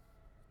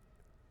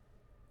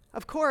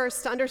 Of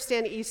course, to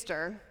understand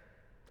Easter,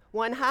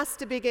 one has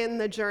to begin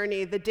the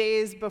journey the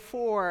days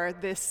before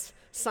this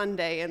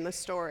Sunday in the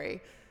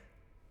story.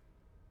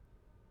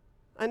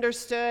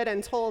 Understood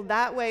and told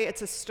that way,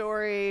 it's a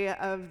story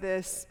of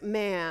this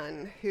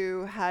man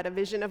who had a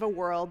vision of a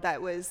world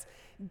that was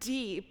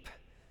deep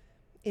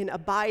in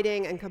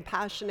abiding and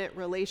compassionate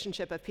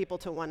relationship of people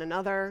to one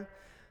another,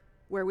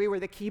 where we were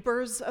the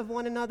keepers of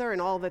one another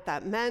and all that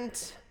that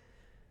meant.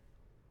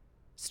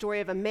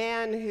 Story of a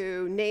man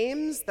who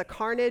names the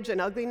carnage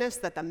and ugliness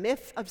that the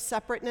myth of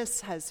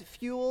separateness has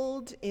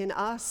fueled in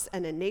us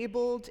and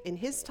enabled in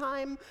his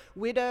time,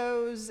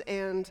 widows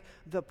and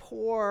the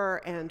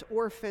poor and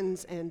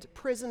orphans and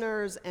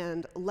prisoners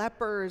and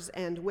lepers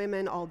and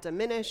women all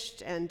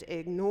diminished and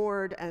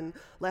ignored and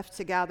left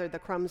to gather the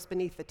crumbs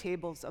beneath the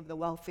tables of the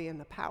wealthy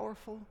and the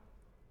powerful.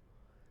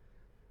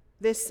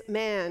 This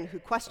man who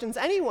questions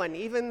anyone,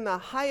 even the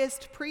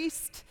highest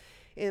priest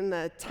in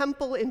the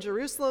temple in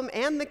Jerusalem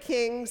and the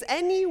kings,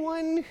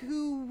 anyone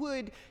who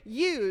would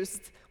use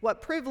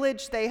what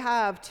privilege they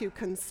have to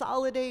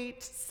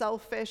consolidate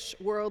selfish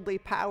worldly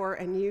power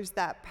and use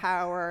that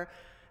power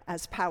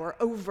as power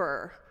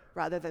over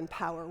rather than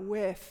power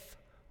with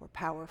or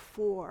power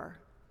for.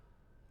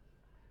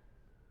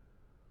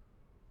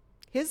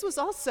 His was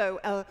also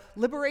a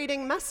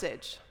liberating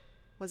message,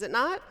 was it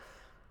not?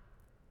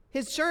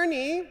 His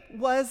journey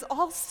was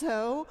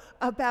also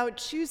about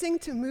choosing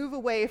to move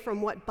away from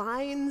what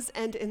binds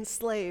and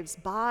enslaves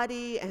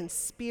body and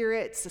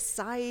spirit,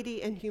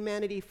 society and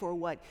humanity for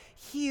what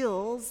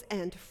heals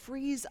and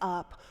frees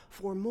up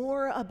for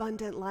more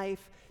abundant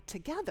life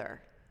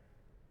together.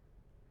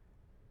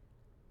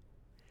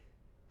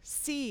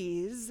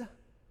 Seas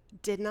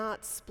did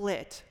not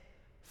split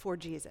for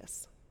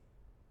Jesus,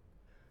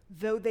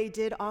 though they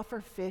did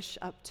offer fish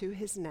up to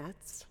his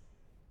nets,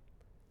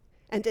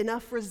 and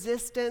enough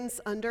resistance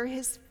under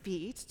his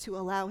feet to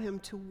allow him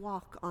to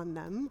walk on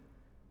them.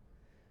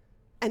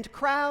 And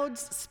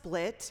crowds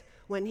split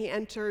when he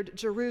entered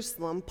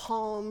Jerusalem,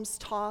 palms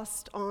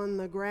tossed on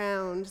the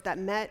ground that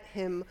met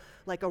him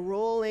like a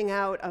rolling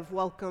out of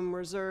welcome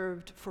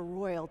reserved for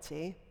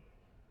royalty.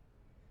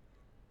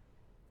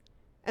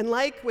 And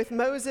like with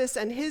Moses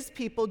and his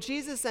people,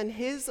 Jesus and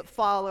his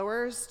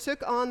followers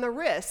took on the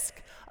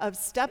risk of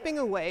stepping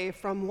away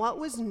from what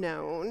was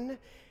known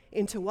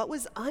into what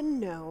was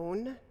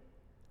unknown.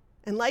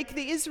 And like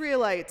the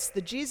Israelites, the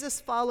Jesus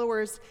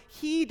followers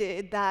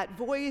heeded that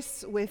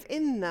voice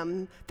within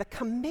them, the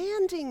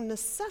commanding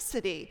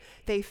necessity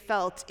they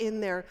felt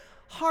in their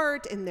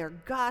heart, in their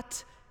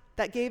gut,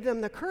 that gave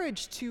them the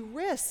courage to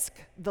risk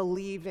the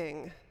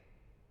leaving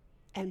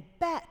and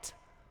bet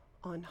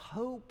on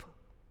hope.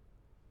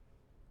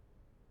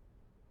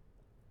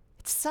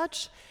 It's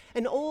such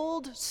an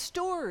old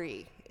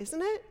story,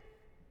 isn't it?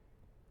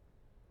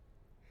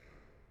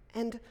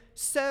 And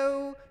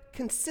so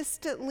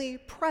consistently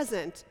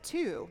present,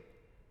 too.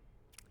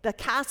 The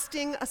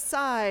casting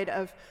aside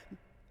of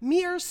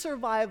mere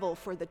survival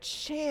for the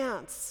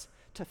chance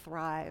to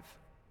thrive,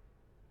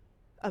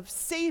 of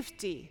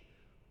safety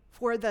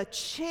for the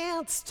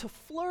chance to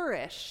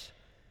flourish,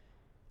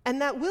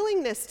 and that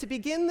willingness to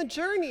begin the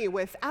journey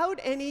without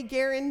any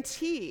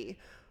guarantee,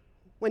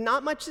 when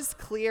not much is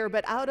clear,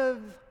 but out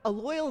of a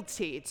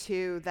loyalty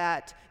to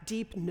that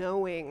deep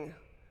knowing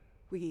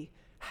we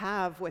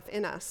have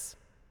within us.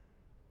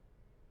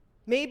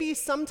 Maybe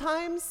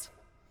sometimes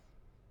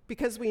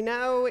because we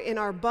know in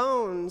our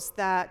bones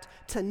that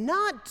to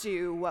not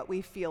do what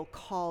we feel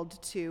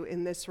called to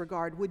in this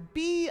regard would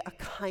be a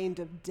kind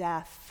of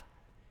death,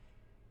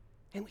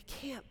 and we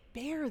can't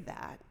bear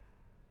that.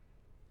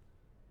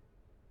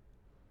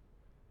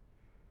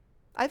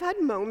 I've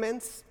had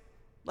moments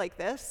like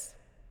this,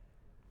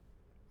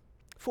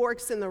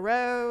 forks in the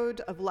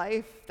road of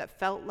life that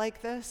felt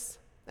like this.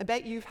 I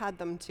bet you've had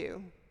them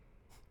too.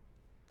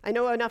 I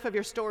know enough of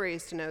your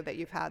stories to know that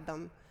you've had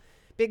them.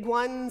 Big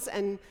ones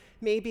and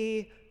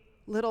maybe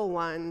little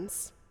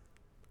ones,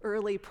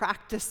 early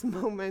practice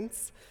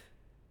moments.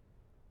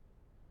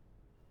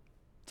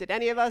 Did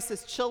any of us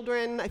as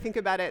children, I think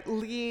about it,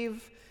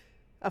 leave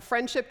a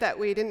friendship that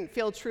we didn't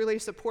feel truly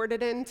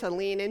supported in to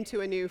lean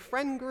into a new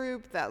friend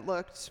group that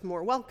looked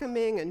more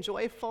welcoming and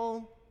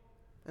joyful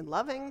and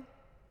loving?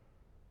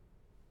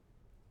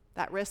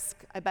 That risk,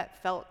 I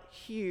bet, felt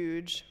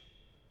huge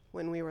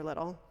when we were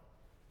little.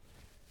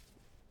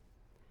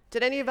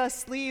 Did any of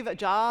us leave a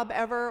job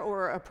ever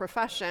or a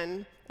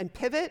profession and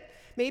pivot,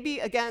 maybe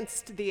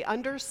against the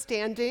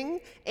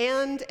understanding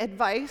and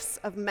advice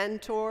of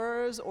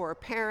mentors or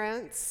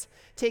parents,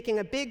 taking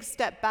a big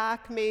step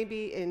back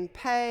maybe in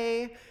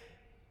pay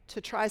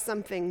to try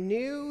something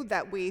new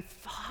that we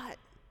thought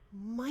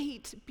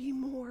might be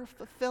more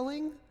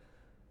fulfilling?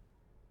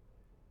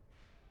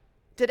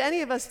 Did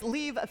any of us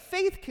leave a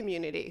faith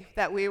community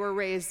that we were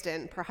raised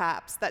in,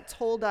 perhaps, that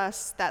told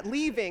us that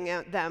leaving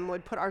them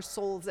would put our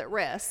souls at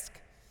risk,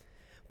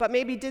 but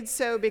maybe did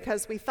so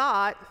because we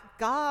thought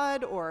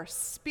God or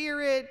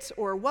spirit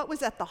or what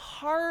was at the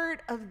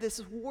heart of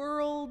this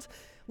world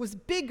was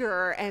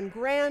bigger and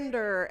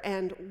grander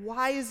and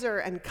wiser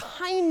and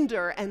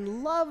kinder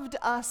and loved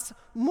us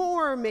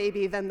more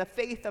maybe than the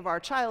faith of our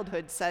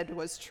childhood said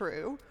was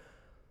true?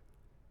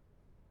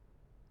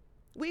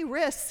 We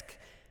risk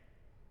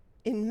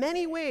in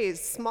many ways,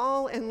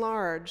 small and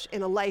large,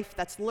 in a life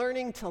that's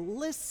learning to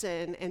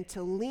listen and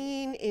to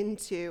lean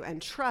into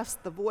and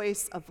trust the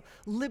voice of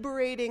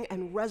liberating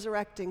and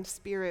resurrecting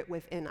spirit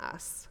within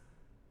us.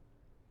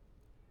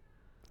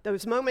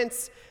 Those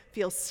moments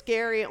feel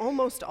scary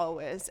almost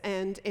always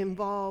and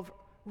involve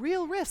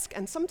real risk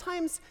and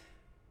sometimes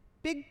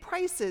big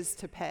prices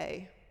to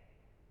pay.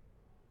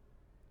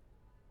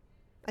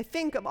 I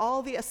think of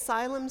all the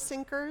asylum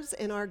seekers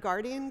in our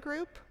Guardian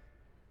group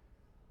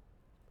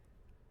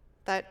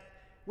that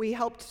we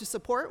helped to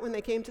support when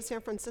they came to San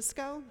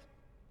Francisco,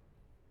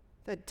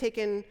 that had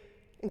taken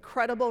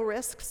incredible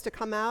risks to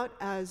come out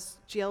as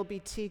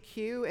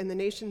GLBTQ in the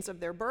nations of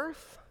their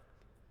birth,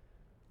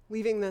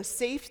 leaving the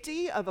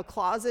safety of a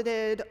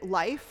closeted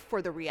life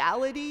for the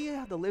reality,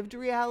 the lived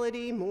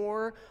reality,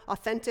 more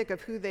authentic of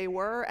who they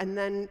were, and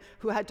then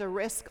who had to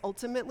risk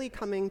ultimately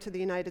coming to the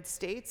United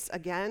States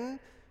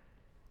again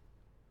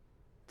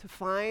to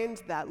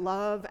find that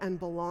love and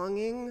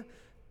belonging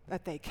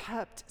that they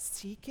kept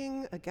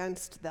seeking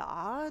against the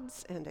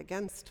odds and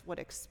against what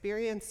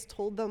experience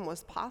told them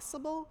was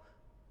possible.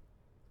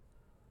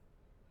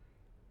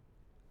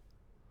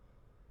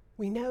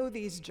 We know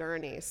these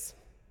journeys,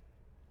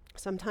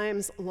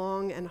 sometimes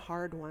long and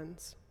hard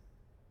ones.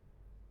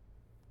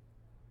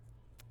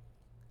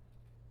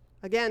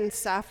 Again,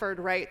 Safford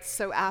writes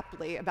so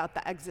aptly about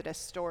the Exodus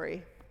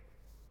story.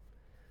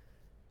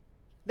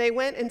 They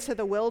went into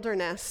the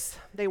wilderness.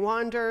 They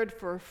wandered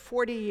for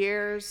 40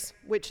 years,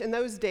 which in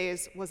those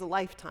days was a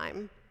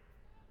lifetime.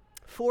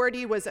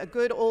 40 was a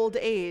good old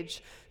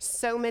age.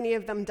 So many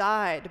of them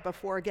died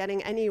before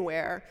getting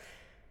anywhere.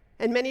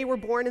 And many were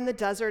born in the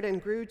desert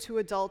and grew to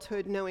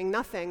adulthood knowing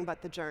nothing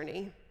but the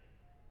journey.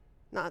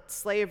 Not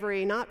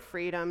slavery, not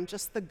freedom,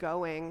 just the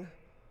going.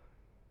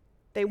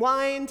 They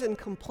whined and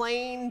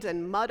complained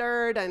and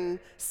muttered, and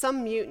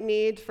some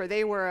mutinied, for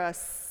they were a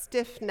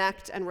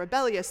stiff-necked and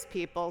rebellious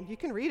people. You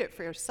can read it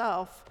for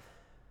yourself.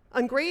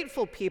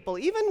 Ungrateful people,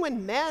 even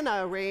when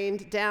manna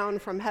rained down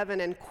from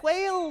heaven and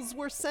quails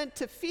were sent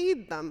to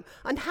feed them.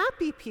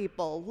 Unhappy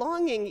people,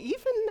 longing,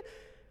 even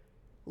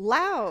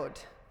loud,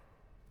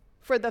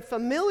 for the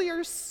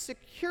familiar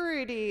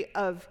security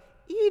of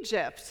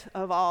Egypt,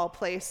 of all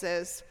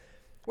places,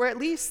 where at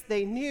least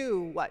they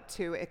knew what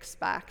to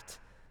expect,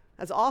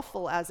 as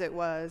awful as it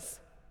was.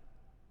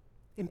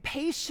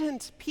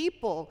 Impatient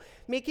people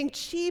making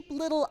cheap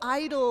little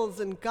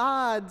idols and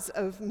gods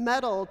of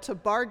metal to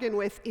bargain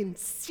with in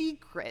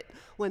secret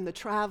when the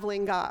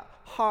traveling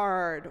got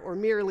hard or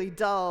merely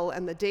dull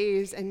and the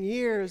days and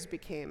years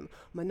became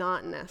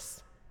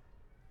monotonous.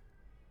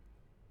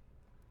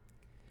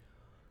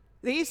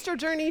 The Easter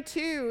journey,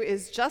 too,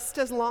 is just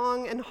as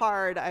long and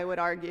hard, I would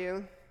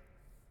argue.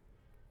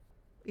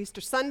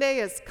 Easter Sunday,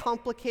 as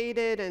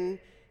complicated and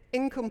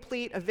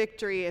incomplete a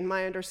victory in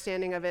my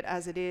understanding of it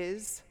as it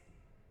is,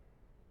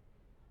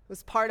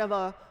 was part of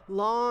a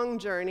long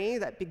journey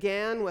that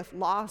began with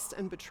loss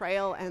and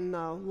betrayal, and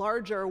the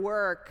larger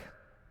work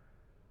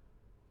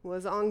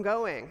was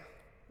ongoing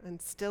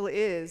and still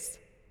is.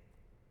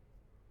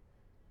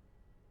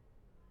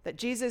 That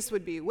Jesus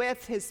would be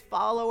with his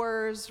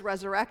followers,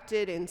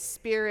 resurrected in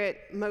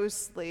spirit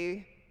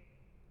mostly.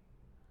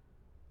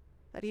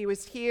 That he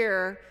was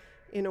here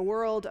in a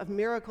world of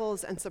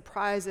miracles and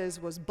surprises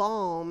was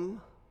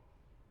balm.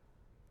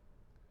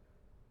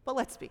 But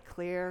let's be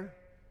clear.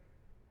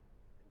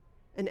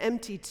 An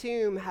empty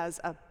tomb has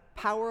a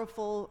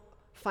powerful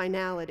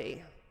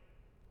finality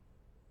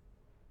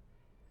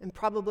and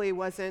probably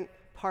wasn't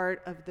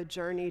part of the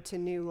journey to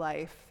new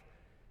life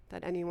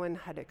that anyone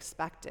had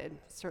expected,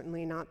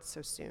 certainly not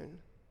so soon.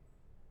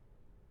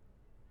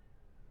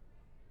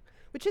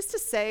 Which is to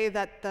say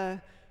that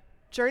the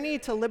journey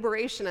to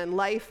liberation and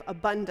life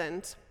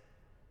abundant,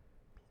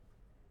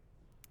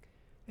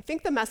 I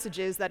think the message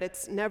is that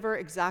it's never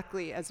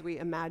exactly as we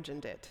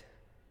imagined it.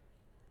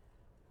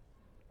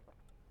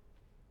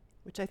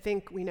 which I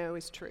think we know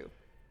is true.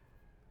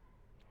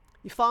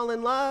 You fall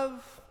in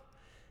love,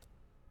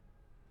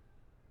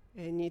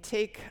 and you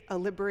take a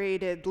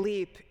liberated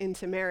leap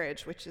into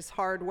marriage, which is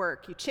hard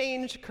work. You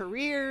change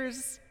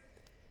careers,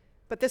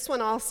 but this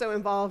one also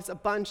involves a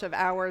bunch of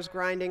hours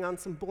grinding on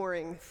some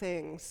boring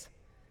things.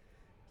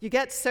 You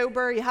get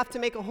sober, you have to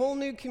make a whole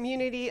new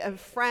community of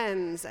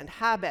friends and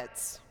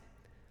habits.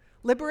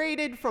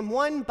 Liberated from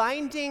one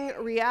binding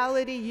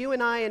reality, you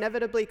and I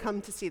inevitably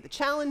come to see the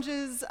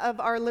challenges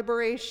of our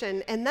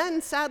liberation, and then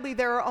sadly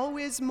there are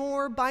always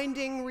more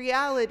binding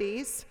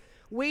realities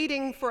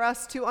waiting for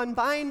us to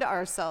unbind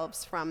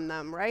ourselves from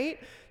them, right?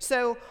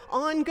 So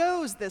on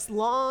goes this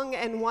long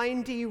and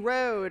windy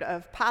road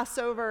of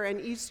Passover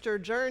and Easter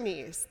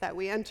journeys that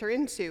we enter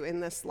into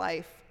in this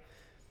life.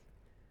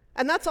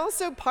 And that's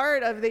also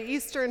part of the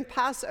Easter and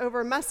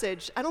Passover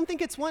message. I don't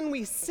think it's one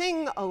we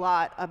sing a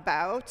lot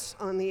about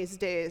on these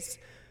days,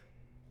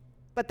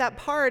 but that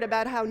part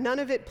about how none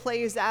of it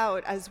plays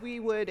out as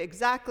we would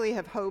exactly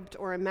have hoped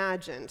or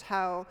imagined,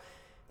 how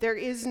there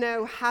is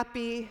no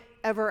happy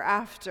ever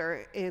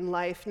after in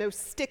life, no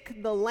stick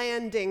the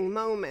landing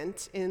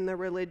moment in the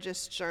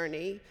religious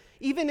journey,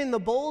 even in the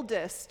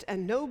boldest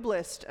and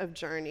noblest of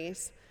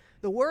journeys.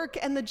 The work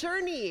and the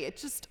journey, it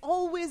just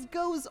always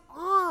goes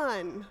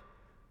on.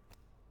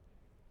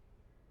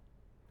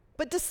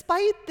 But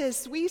despite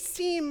this, we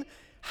seem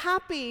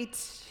happy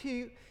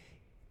to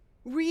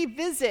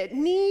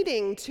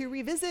needing to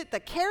revisit the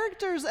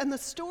characters and the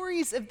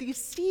stories of these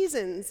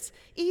seasons.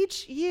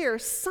 Each year,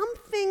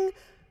 something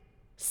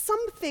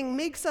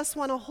makes us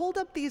want to hold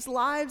up these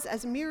lives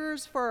as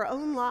mirrors for our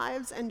own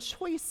lives and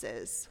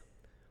choices.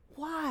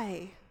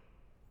 Why?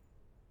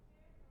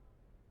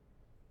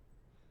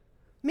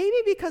 Maybe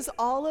because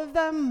all of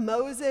them,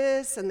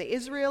 Moses and the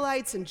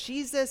Israelites and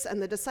Jesus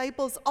and the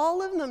disciples,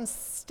 all of them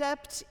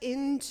stepped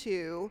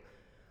into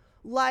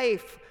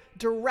life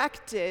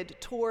directed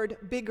toward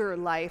bigger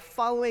life,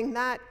 following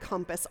that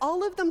compass.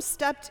 All of them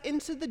stepped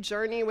into the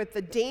journey with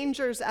the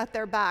dangers at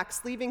their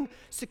backs, leaving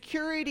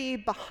security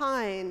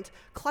behind,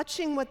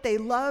 clutching what they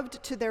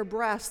loved to their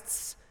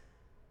breasts,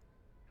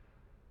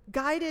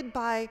 guided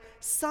by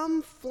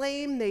some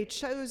flame they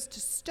chose to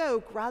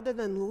stoke rather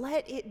than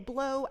let it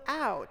blow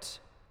out.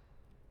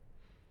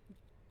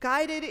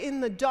 Guided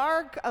in the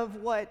dark of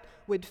what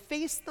would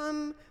face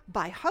them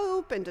by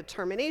hope and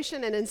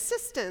determination and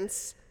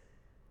insistence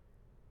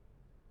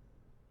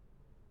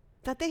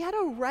that they had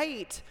a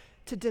right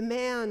to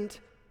demand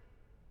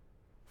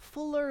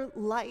fuller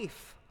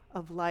life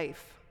of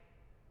life,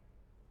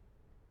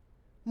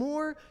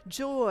 more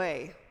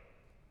joy,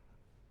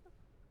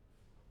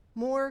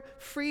 more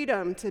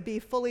freedom to be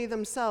fully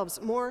themselves,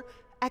 more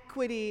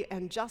equity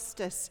and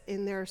justice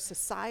in their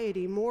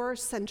society, more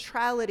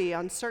centrality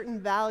on certain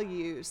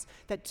values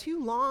that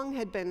too long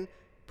had been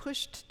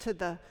pushed to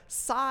the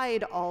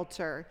side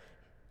altar,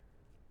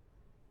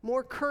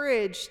 more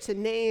courage to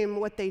name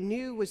what they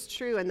knew was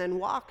true and then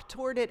walk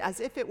toward it as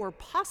if it were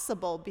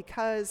possible,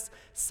 because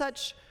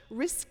such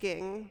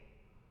risking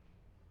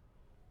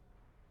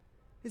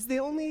is the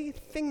only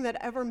thing that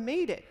ever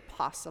made it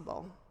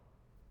possible.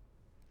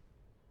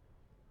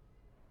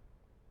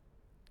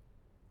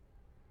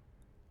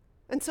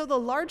 And so the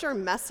larger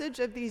message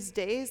of these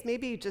days,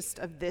 maybe just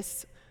of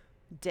this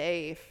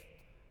day,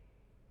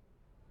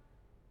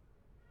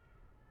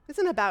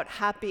 isn't about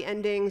happy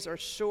endings or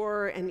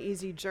sure and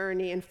easy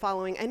journey in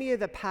following any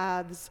of the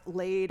paths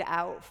laid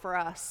out for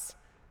us,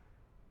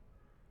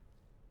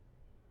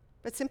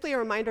 but simply a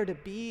reminder to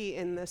be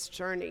in this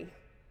journey,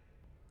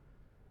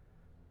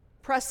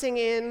 pressing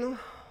in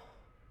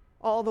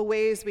all the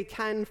ways we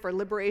can for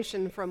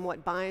liberation from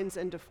what binds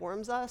and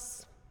deforms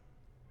us,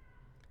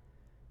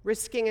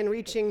 risking and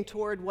reaching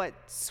toward what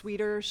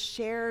sweeter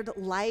shared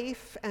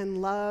life and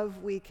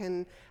love we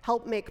can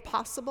help make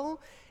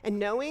possible, and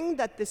knowing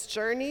that this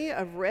journey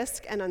of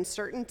risk and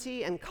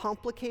uncertainty and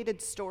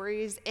complicated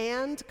stories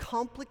and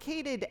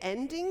complicated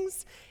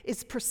endings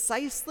is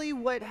precisely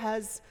what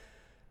has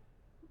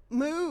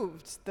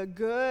moved the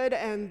good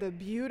and the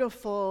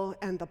beautiful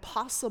and the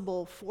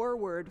possible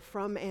forward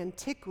from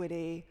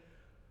antiquity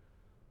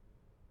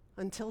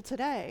until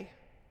today.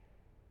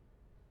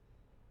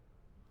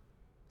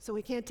 So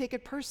we can't take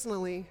it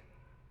personally,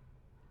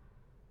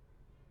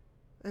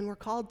 and we're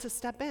called to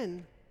step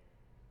in.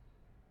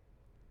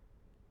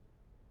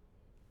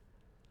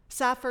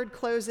 Safford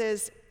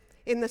closes,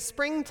 in the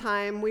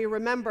springtime, we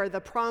remember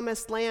the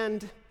promised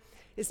land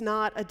is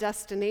not a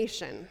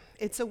destination.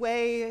 It's a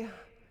way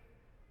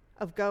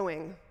of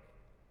going.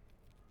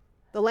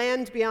 The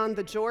land beyond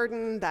the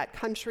Jordan, that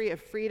country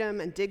of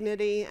freedom and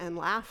dignity and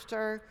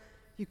laughter,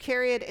 you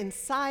carry it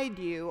inside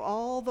you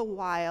all the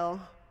while.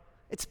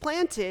 It's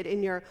planted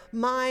in your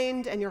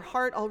mind and your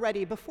heart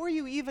already before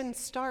you even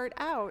start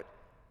out,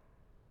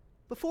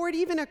 before it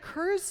even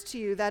occurs to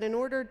you that in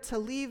order to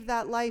leave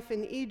that life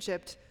in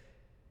Egypt,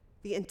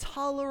 the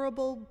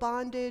intolerable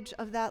bondage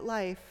of that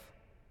life,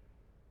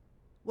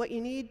 what you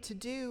need to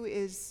do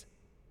is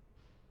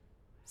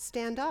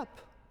stand up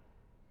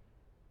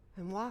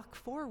and walk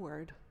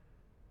forward.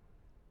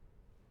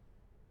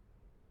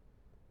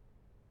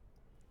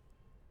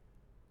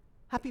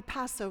 Happy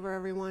Passover,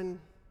 everyone.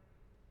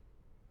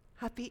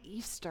 Happy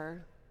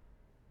Easter.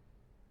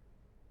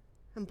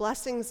 And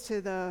blessings to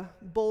the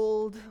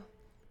bold,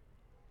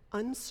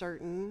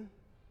 uncertain,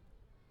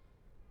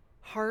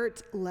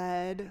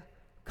 heart-led,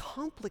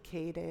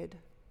 complicated,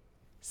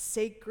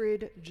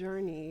 sacred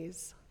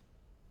journeys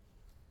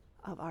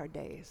of our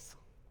days.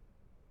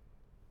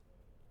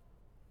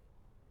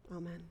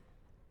 Amen.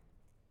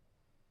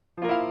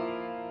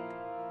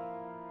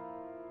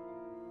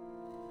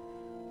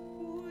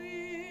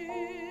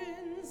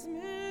 Winds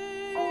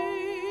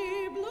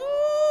may blow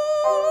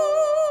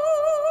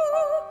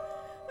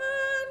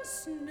and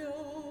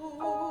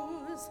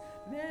snows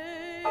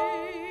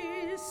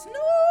may snow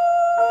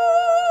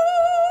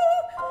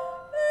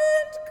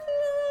and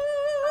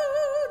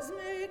clouds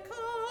may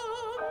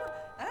come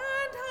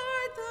and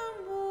hide the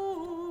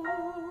moon.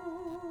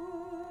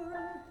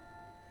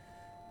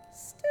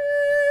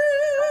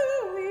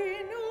 Still we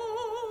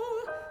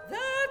know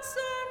that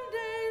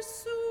someday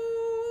soon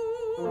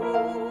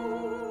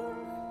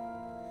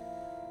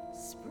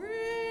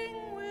spring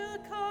will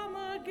come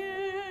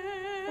again.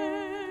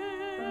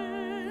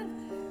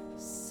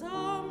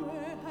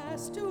 Summer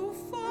has to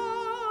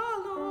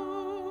follow.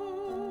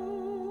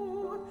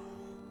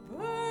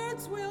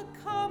 Birds will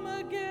come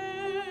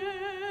again,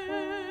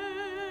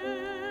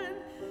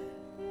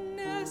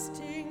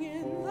 nesting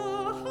in the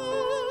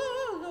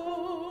hollow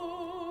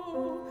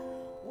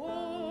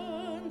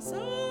once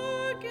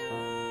again.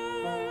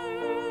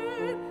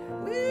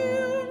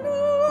 We'll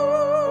know,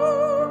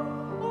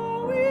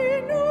 oh,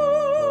 we know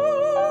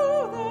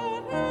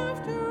that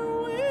after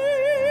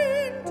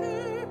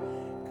winter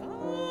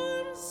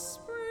comes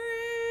spring.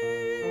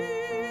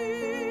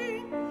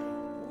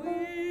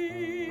 Winds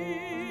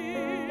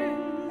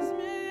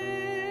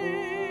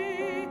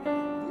may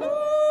blow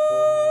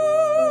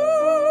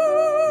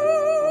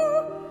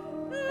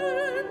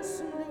and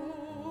snows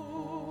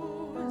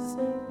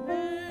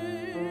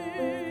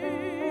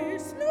may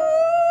snow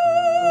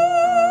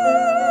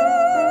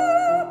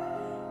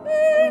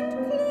and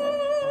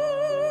clouds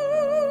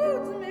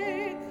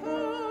may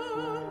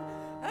come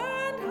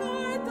and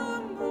hide the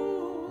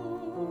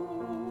moon.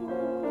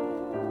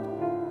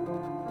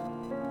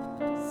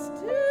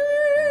 Still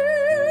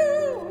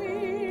we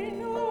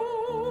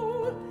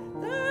know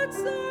that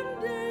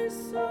someday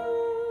soon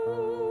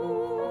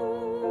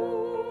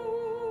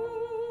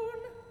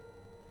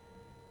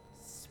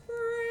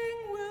spring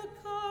will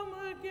come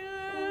again.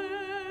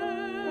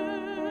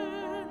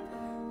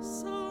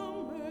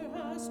 Summer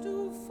has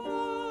to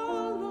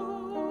follow.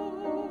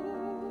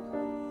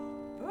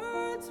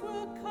 Birds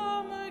will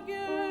come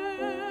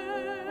again,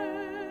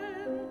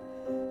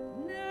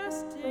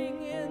 nesting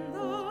in the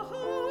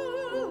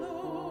hollow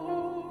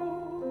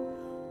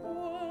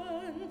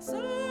once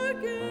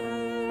again.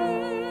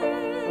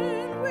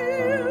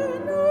 We'll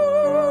know,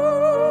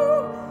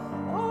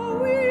 oh,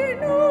 we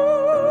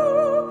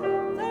know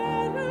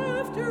that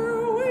after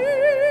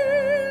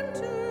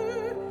winter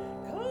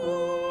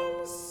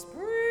comes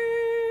spring.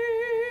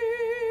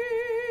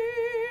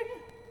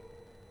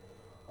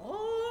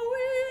 Oh,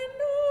 we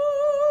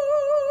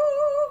know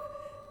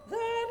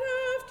that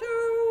after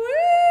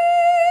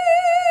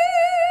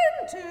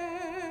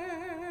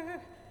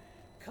winter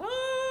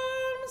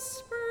comes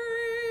spring.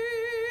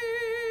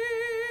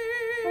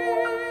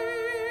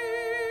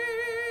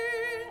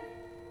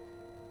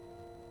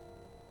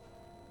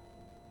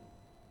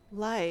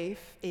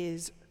 Life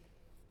is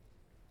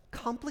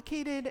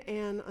complicated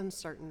and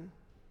uncertain.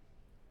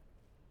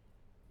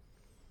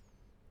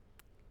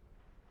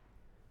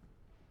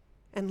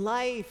 And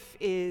life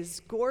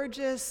is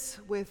gorgeous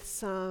with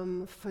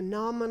some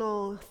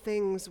phenomenal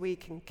things we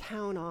can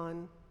count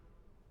on.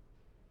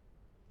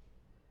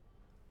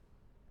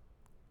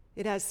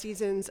 It has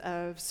seasons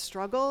of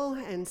struggle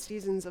and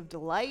seasons of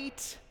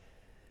delight,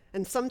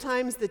 and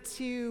sometimes the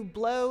two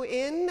blow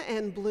in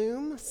and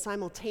bloom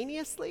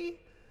simultaneously.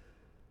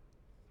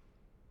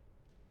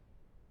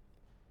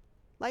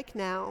 Like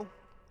now,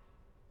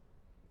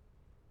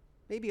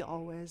 maybe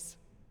always.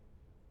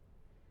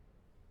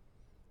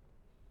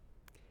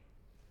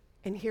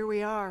 And here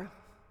we are,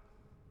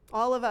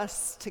 all of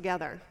us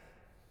together.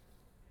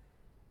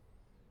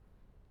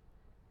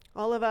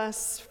 All of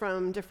us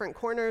from different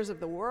corners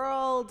of the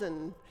world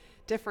and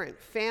different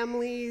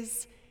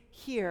families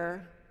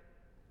here,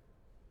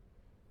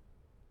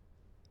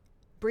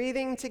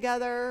 breathing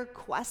together,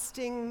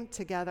 questing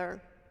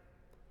together,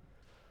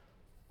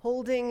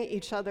 holding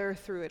each other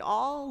through it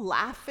all,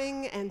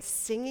 laughing and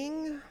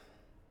singing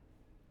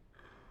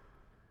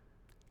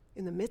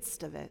in the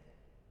midst of it.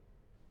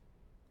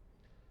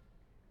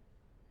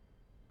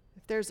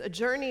 If there's a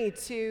journey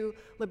to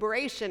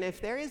liberation, if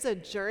there is a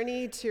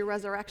journey to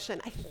resurrection,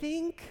 I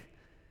think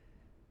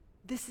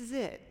this is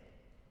it.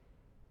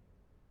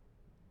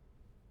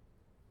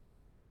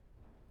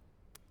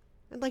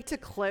 I'd like to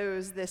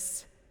close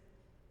this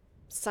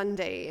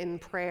Sunday in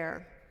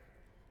prayer.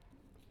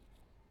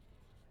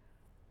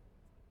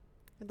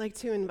 I'd like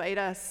to invite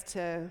us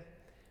to,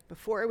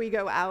 before we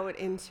go out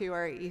into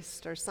our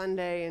Easter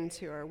Sunday,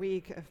 into our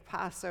week of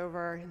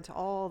Passover, into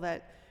all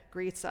that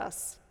greets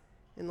us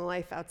in the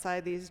life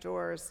outside these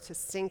doors to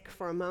sink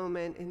for a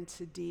moment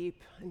into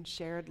deep and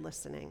shared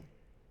listening.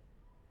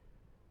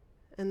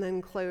 And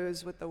then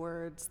close with the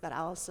words that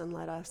Allison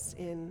led us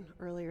in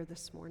earlier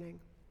this morning.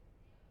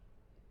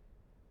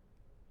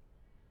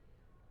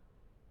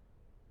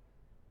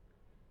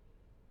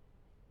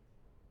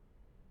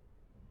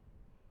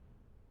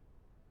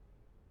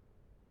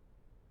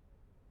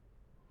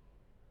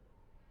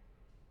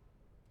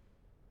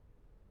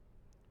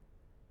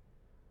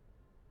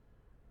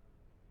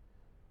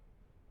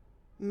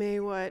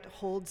 May what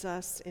holds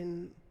us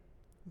in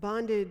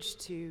bondage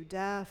to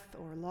death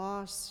or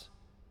loss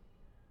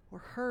or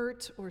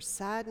hurt or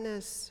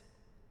sadness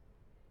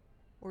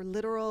or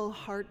literal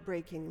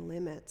heartbreaking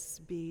limits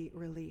be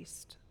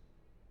released.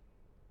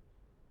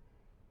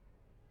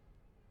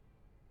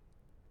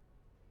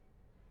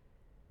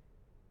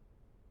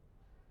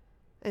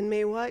 And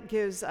may what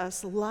gives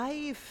us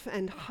life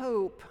and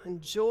hope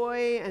and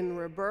joy and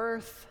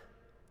rebirth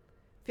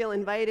feel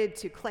invited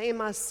to claim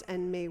us,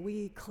 and may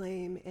we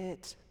claim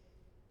it.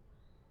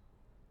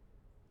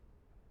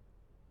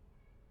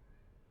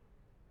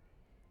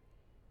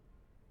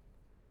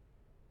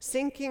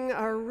 Sinking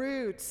our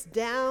roots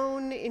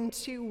down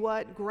into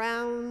what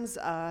grounds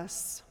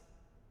us,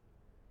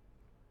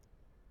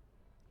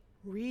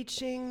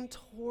 reaching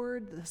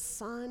toward the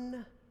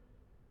sun,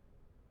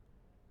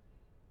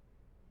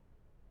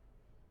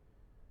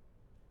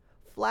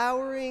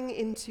 flowering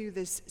into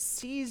this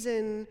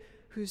season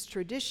whose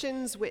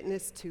traditions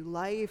witness to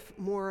life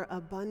more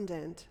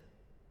abundant,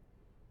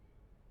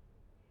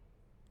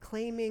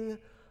 claiming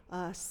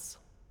us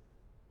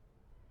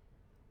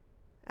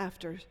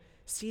after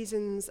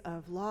seasons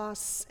of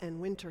loss and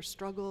winter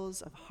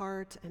struggles of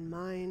heart and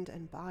mind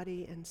and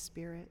body and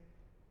spirit.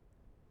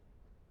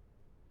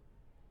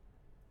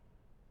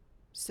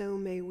 So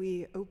may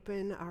we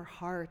open our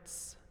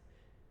hearts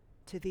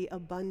to the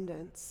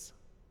abundance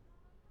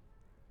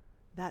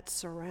that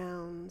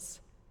surrounds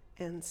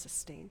and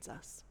sustains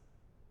us.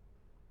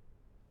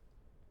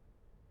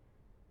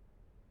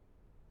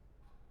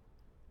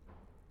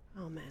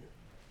 Amen.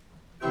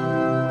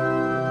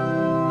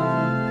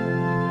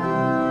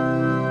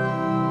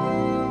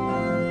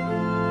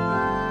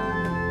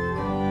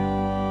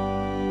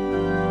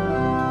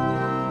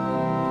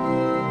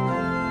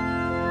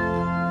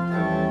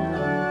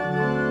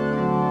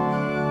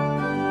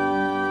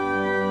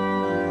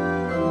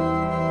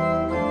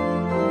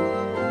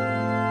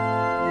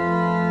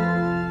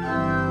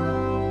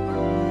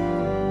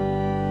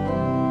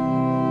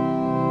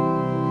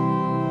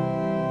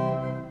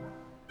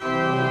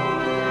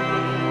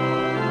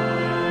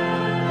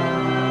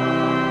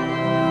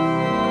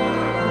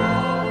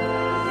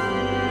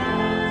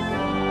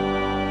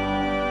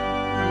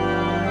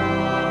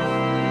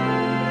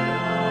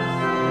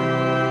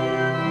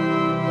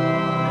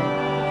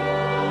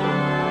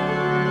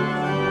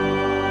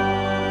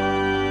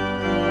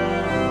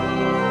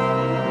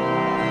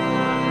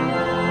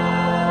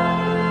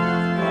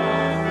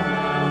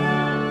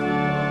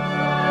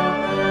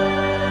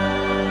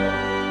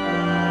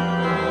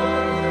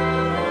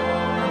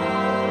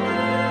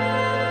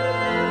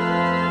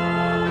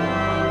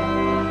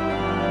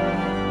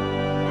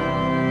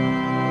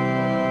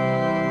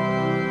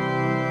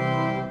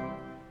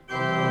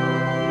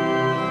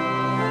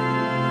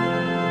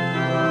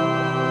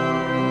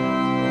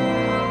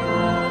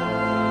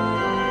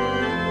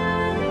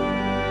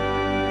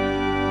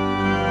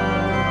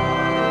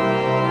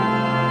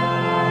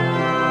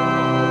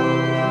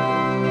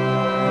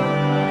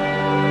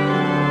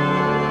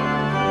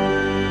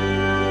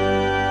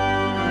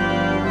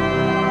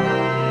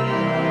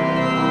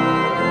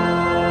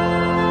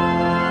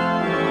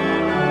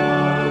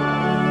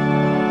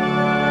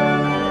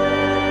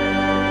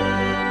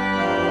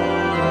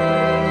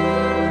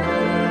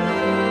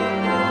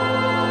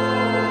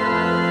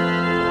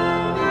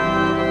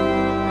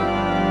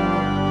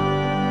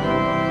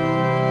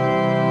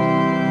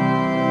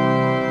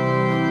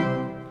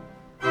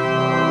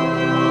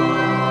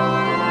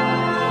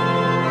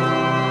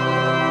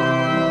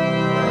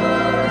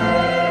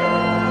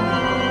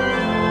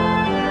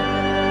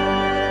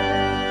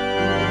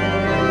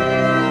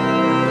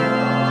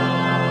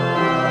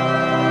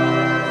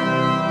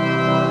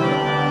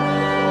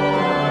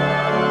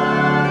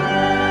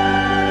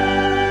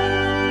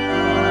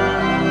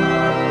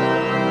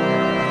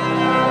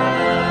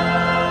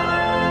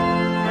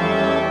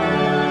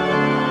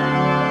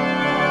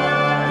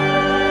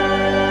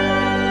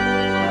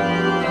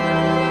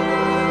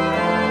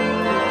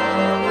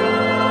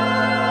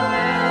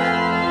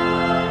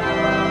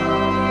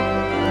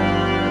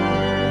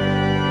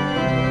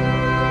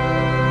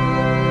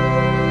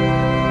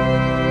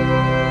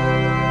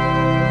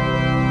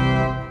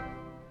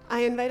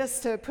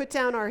 To put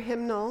down our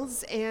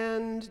hymnals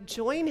and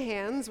join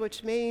hands,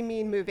 which may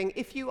mean moving.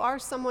 If you are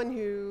someone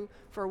who,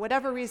 for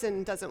whatever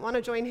reason, doesn't want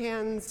to join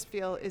hands,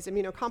 is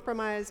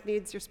immunocompromised,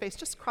 needs your space,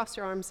 just cross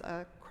your arms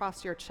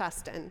across your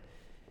chest, and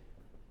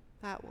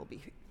that will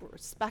be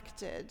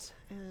respected.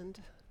 And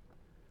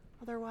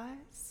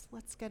otherwise,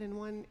 let's get in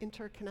one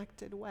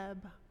interconnected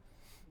web.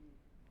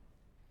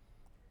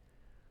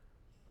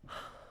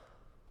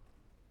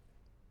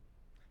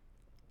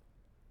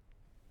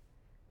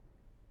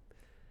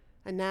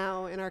 And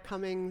now, in our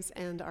comings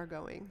and our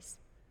goings,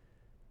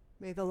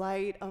 may the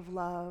light of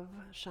love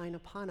shine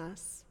upon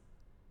us.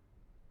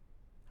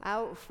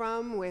 Out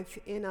from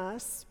within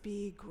us,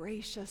 be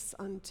gracious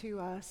unto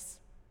us,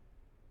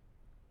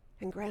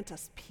 and grant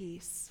us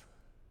peace.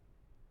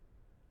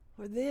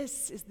 For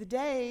this is the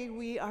day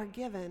we are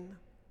given.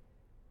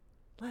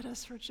 Let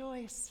us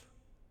rejoice.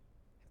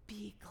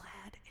 Be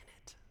glad in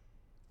it.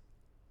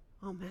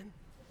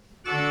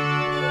 Amen.